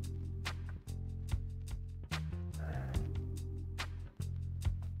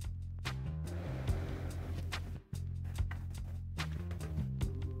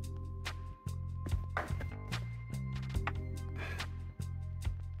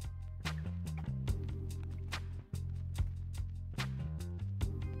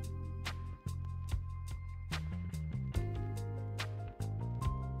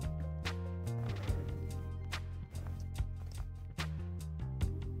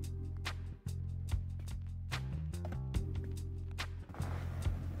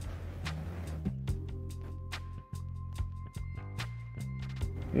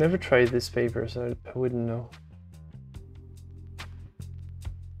 Never tried this paper, so I wouldn't know.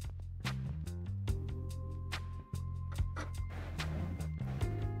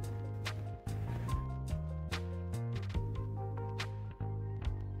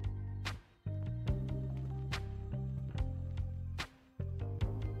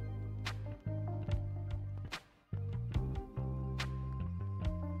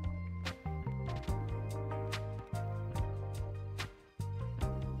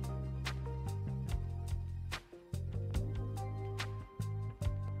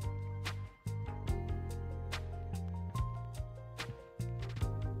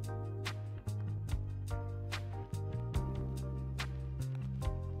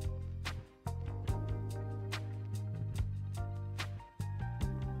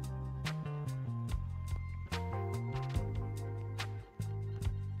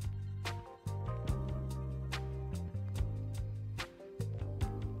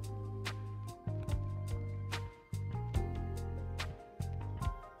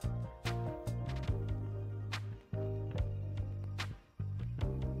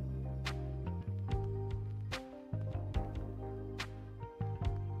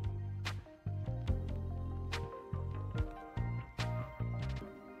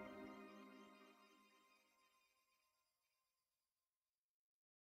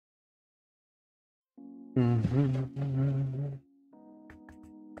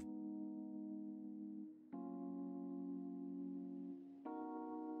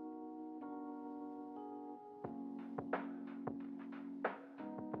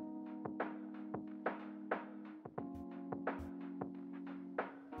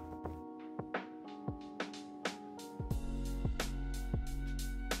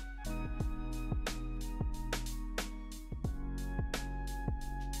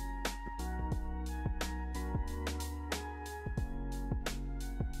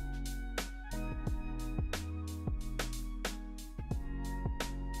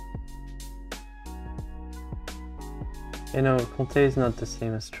 You know, Conte is not the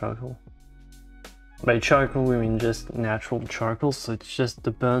same as charcoal. By charcoal we mean just natural charcoal, so it's just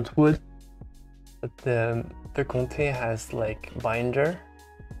the burnt wood. But the Conte has like binder.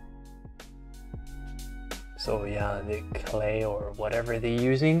 So yeah, the clay or whatever they're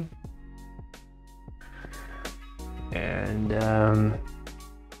using. And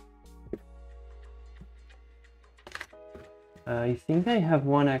I think I have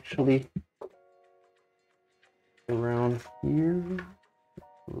one actually around here.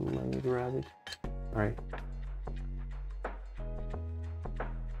 Let me grab it. All right.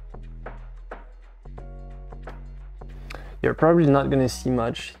 You're probably not gonna see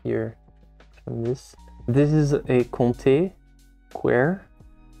much here from this. This is a Conte square.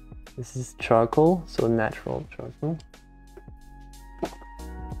 This is charcoal, so natural charcoal.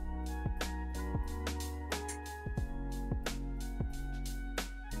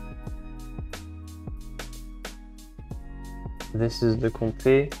 This is the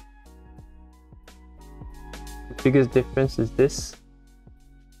Conte. The biggest difference is this.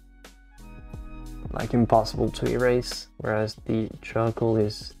 Like impossible to erase, whereas the charcoal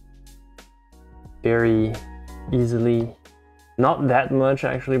is very easily, not that much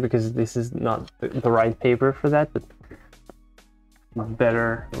actually, because this is not the right paper for that, but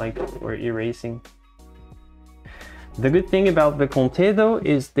better like for erasing. The good thing about the Conte though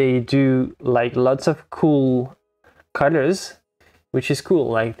is they do like lots of cool colors, which is cool.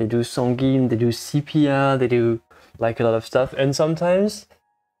 Like they do sanguine, they do sepia, they do like a lot of stuff. And sometimes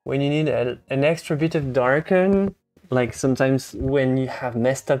when you need an extra bit of darken, like sometimes when you have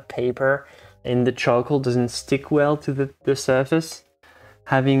messed up paper and the charcoal doesn't stick well to the surface,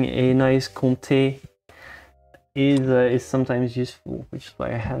 having a nice Conte is sometimes useful, which is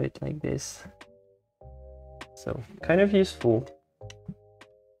why I have it like this. So kind of useful.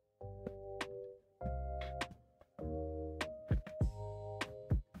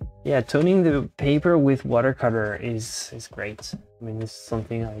 Yeah, toning the paper with watercolor is great. I mean, this is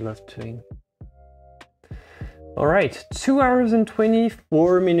something I love doing. All right, 2 hours and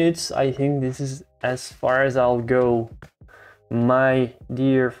 24 minutes. I think this is as far as I'll go, my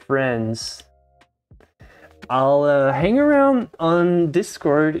dear friends. I'll hang around on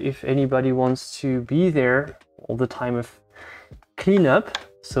Discord if anybody wants to be there all the time of cleanup.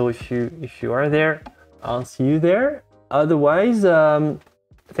 So if you are there, I'll see you there. Otherwise,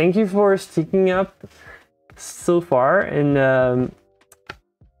 thank you for sticking up so far, and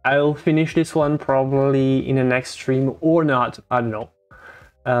I'll finish this one probably in the next stream or not, I don't know.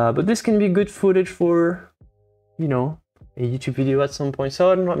 But this can be good footage for, you know, a YouTube video at some point.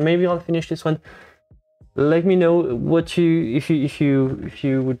 So I don't know, maybe I'll finish this one let me know what if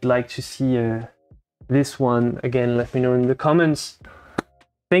you would like to see this one again. Let me know in the comments.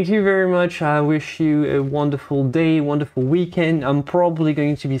 Thank you very much. I wish you a wonderful day, wonderful weekend. I'm probably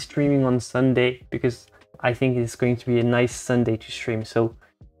going to be streaming on Sunday because I think it's going to be a nice Sunday to stream. So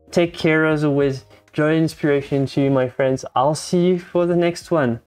take care as always. Joy and inspiration to you, my friends. I'll see you for the next one.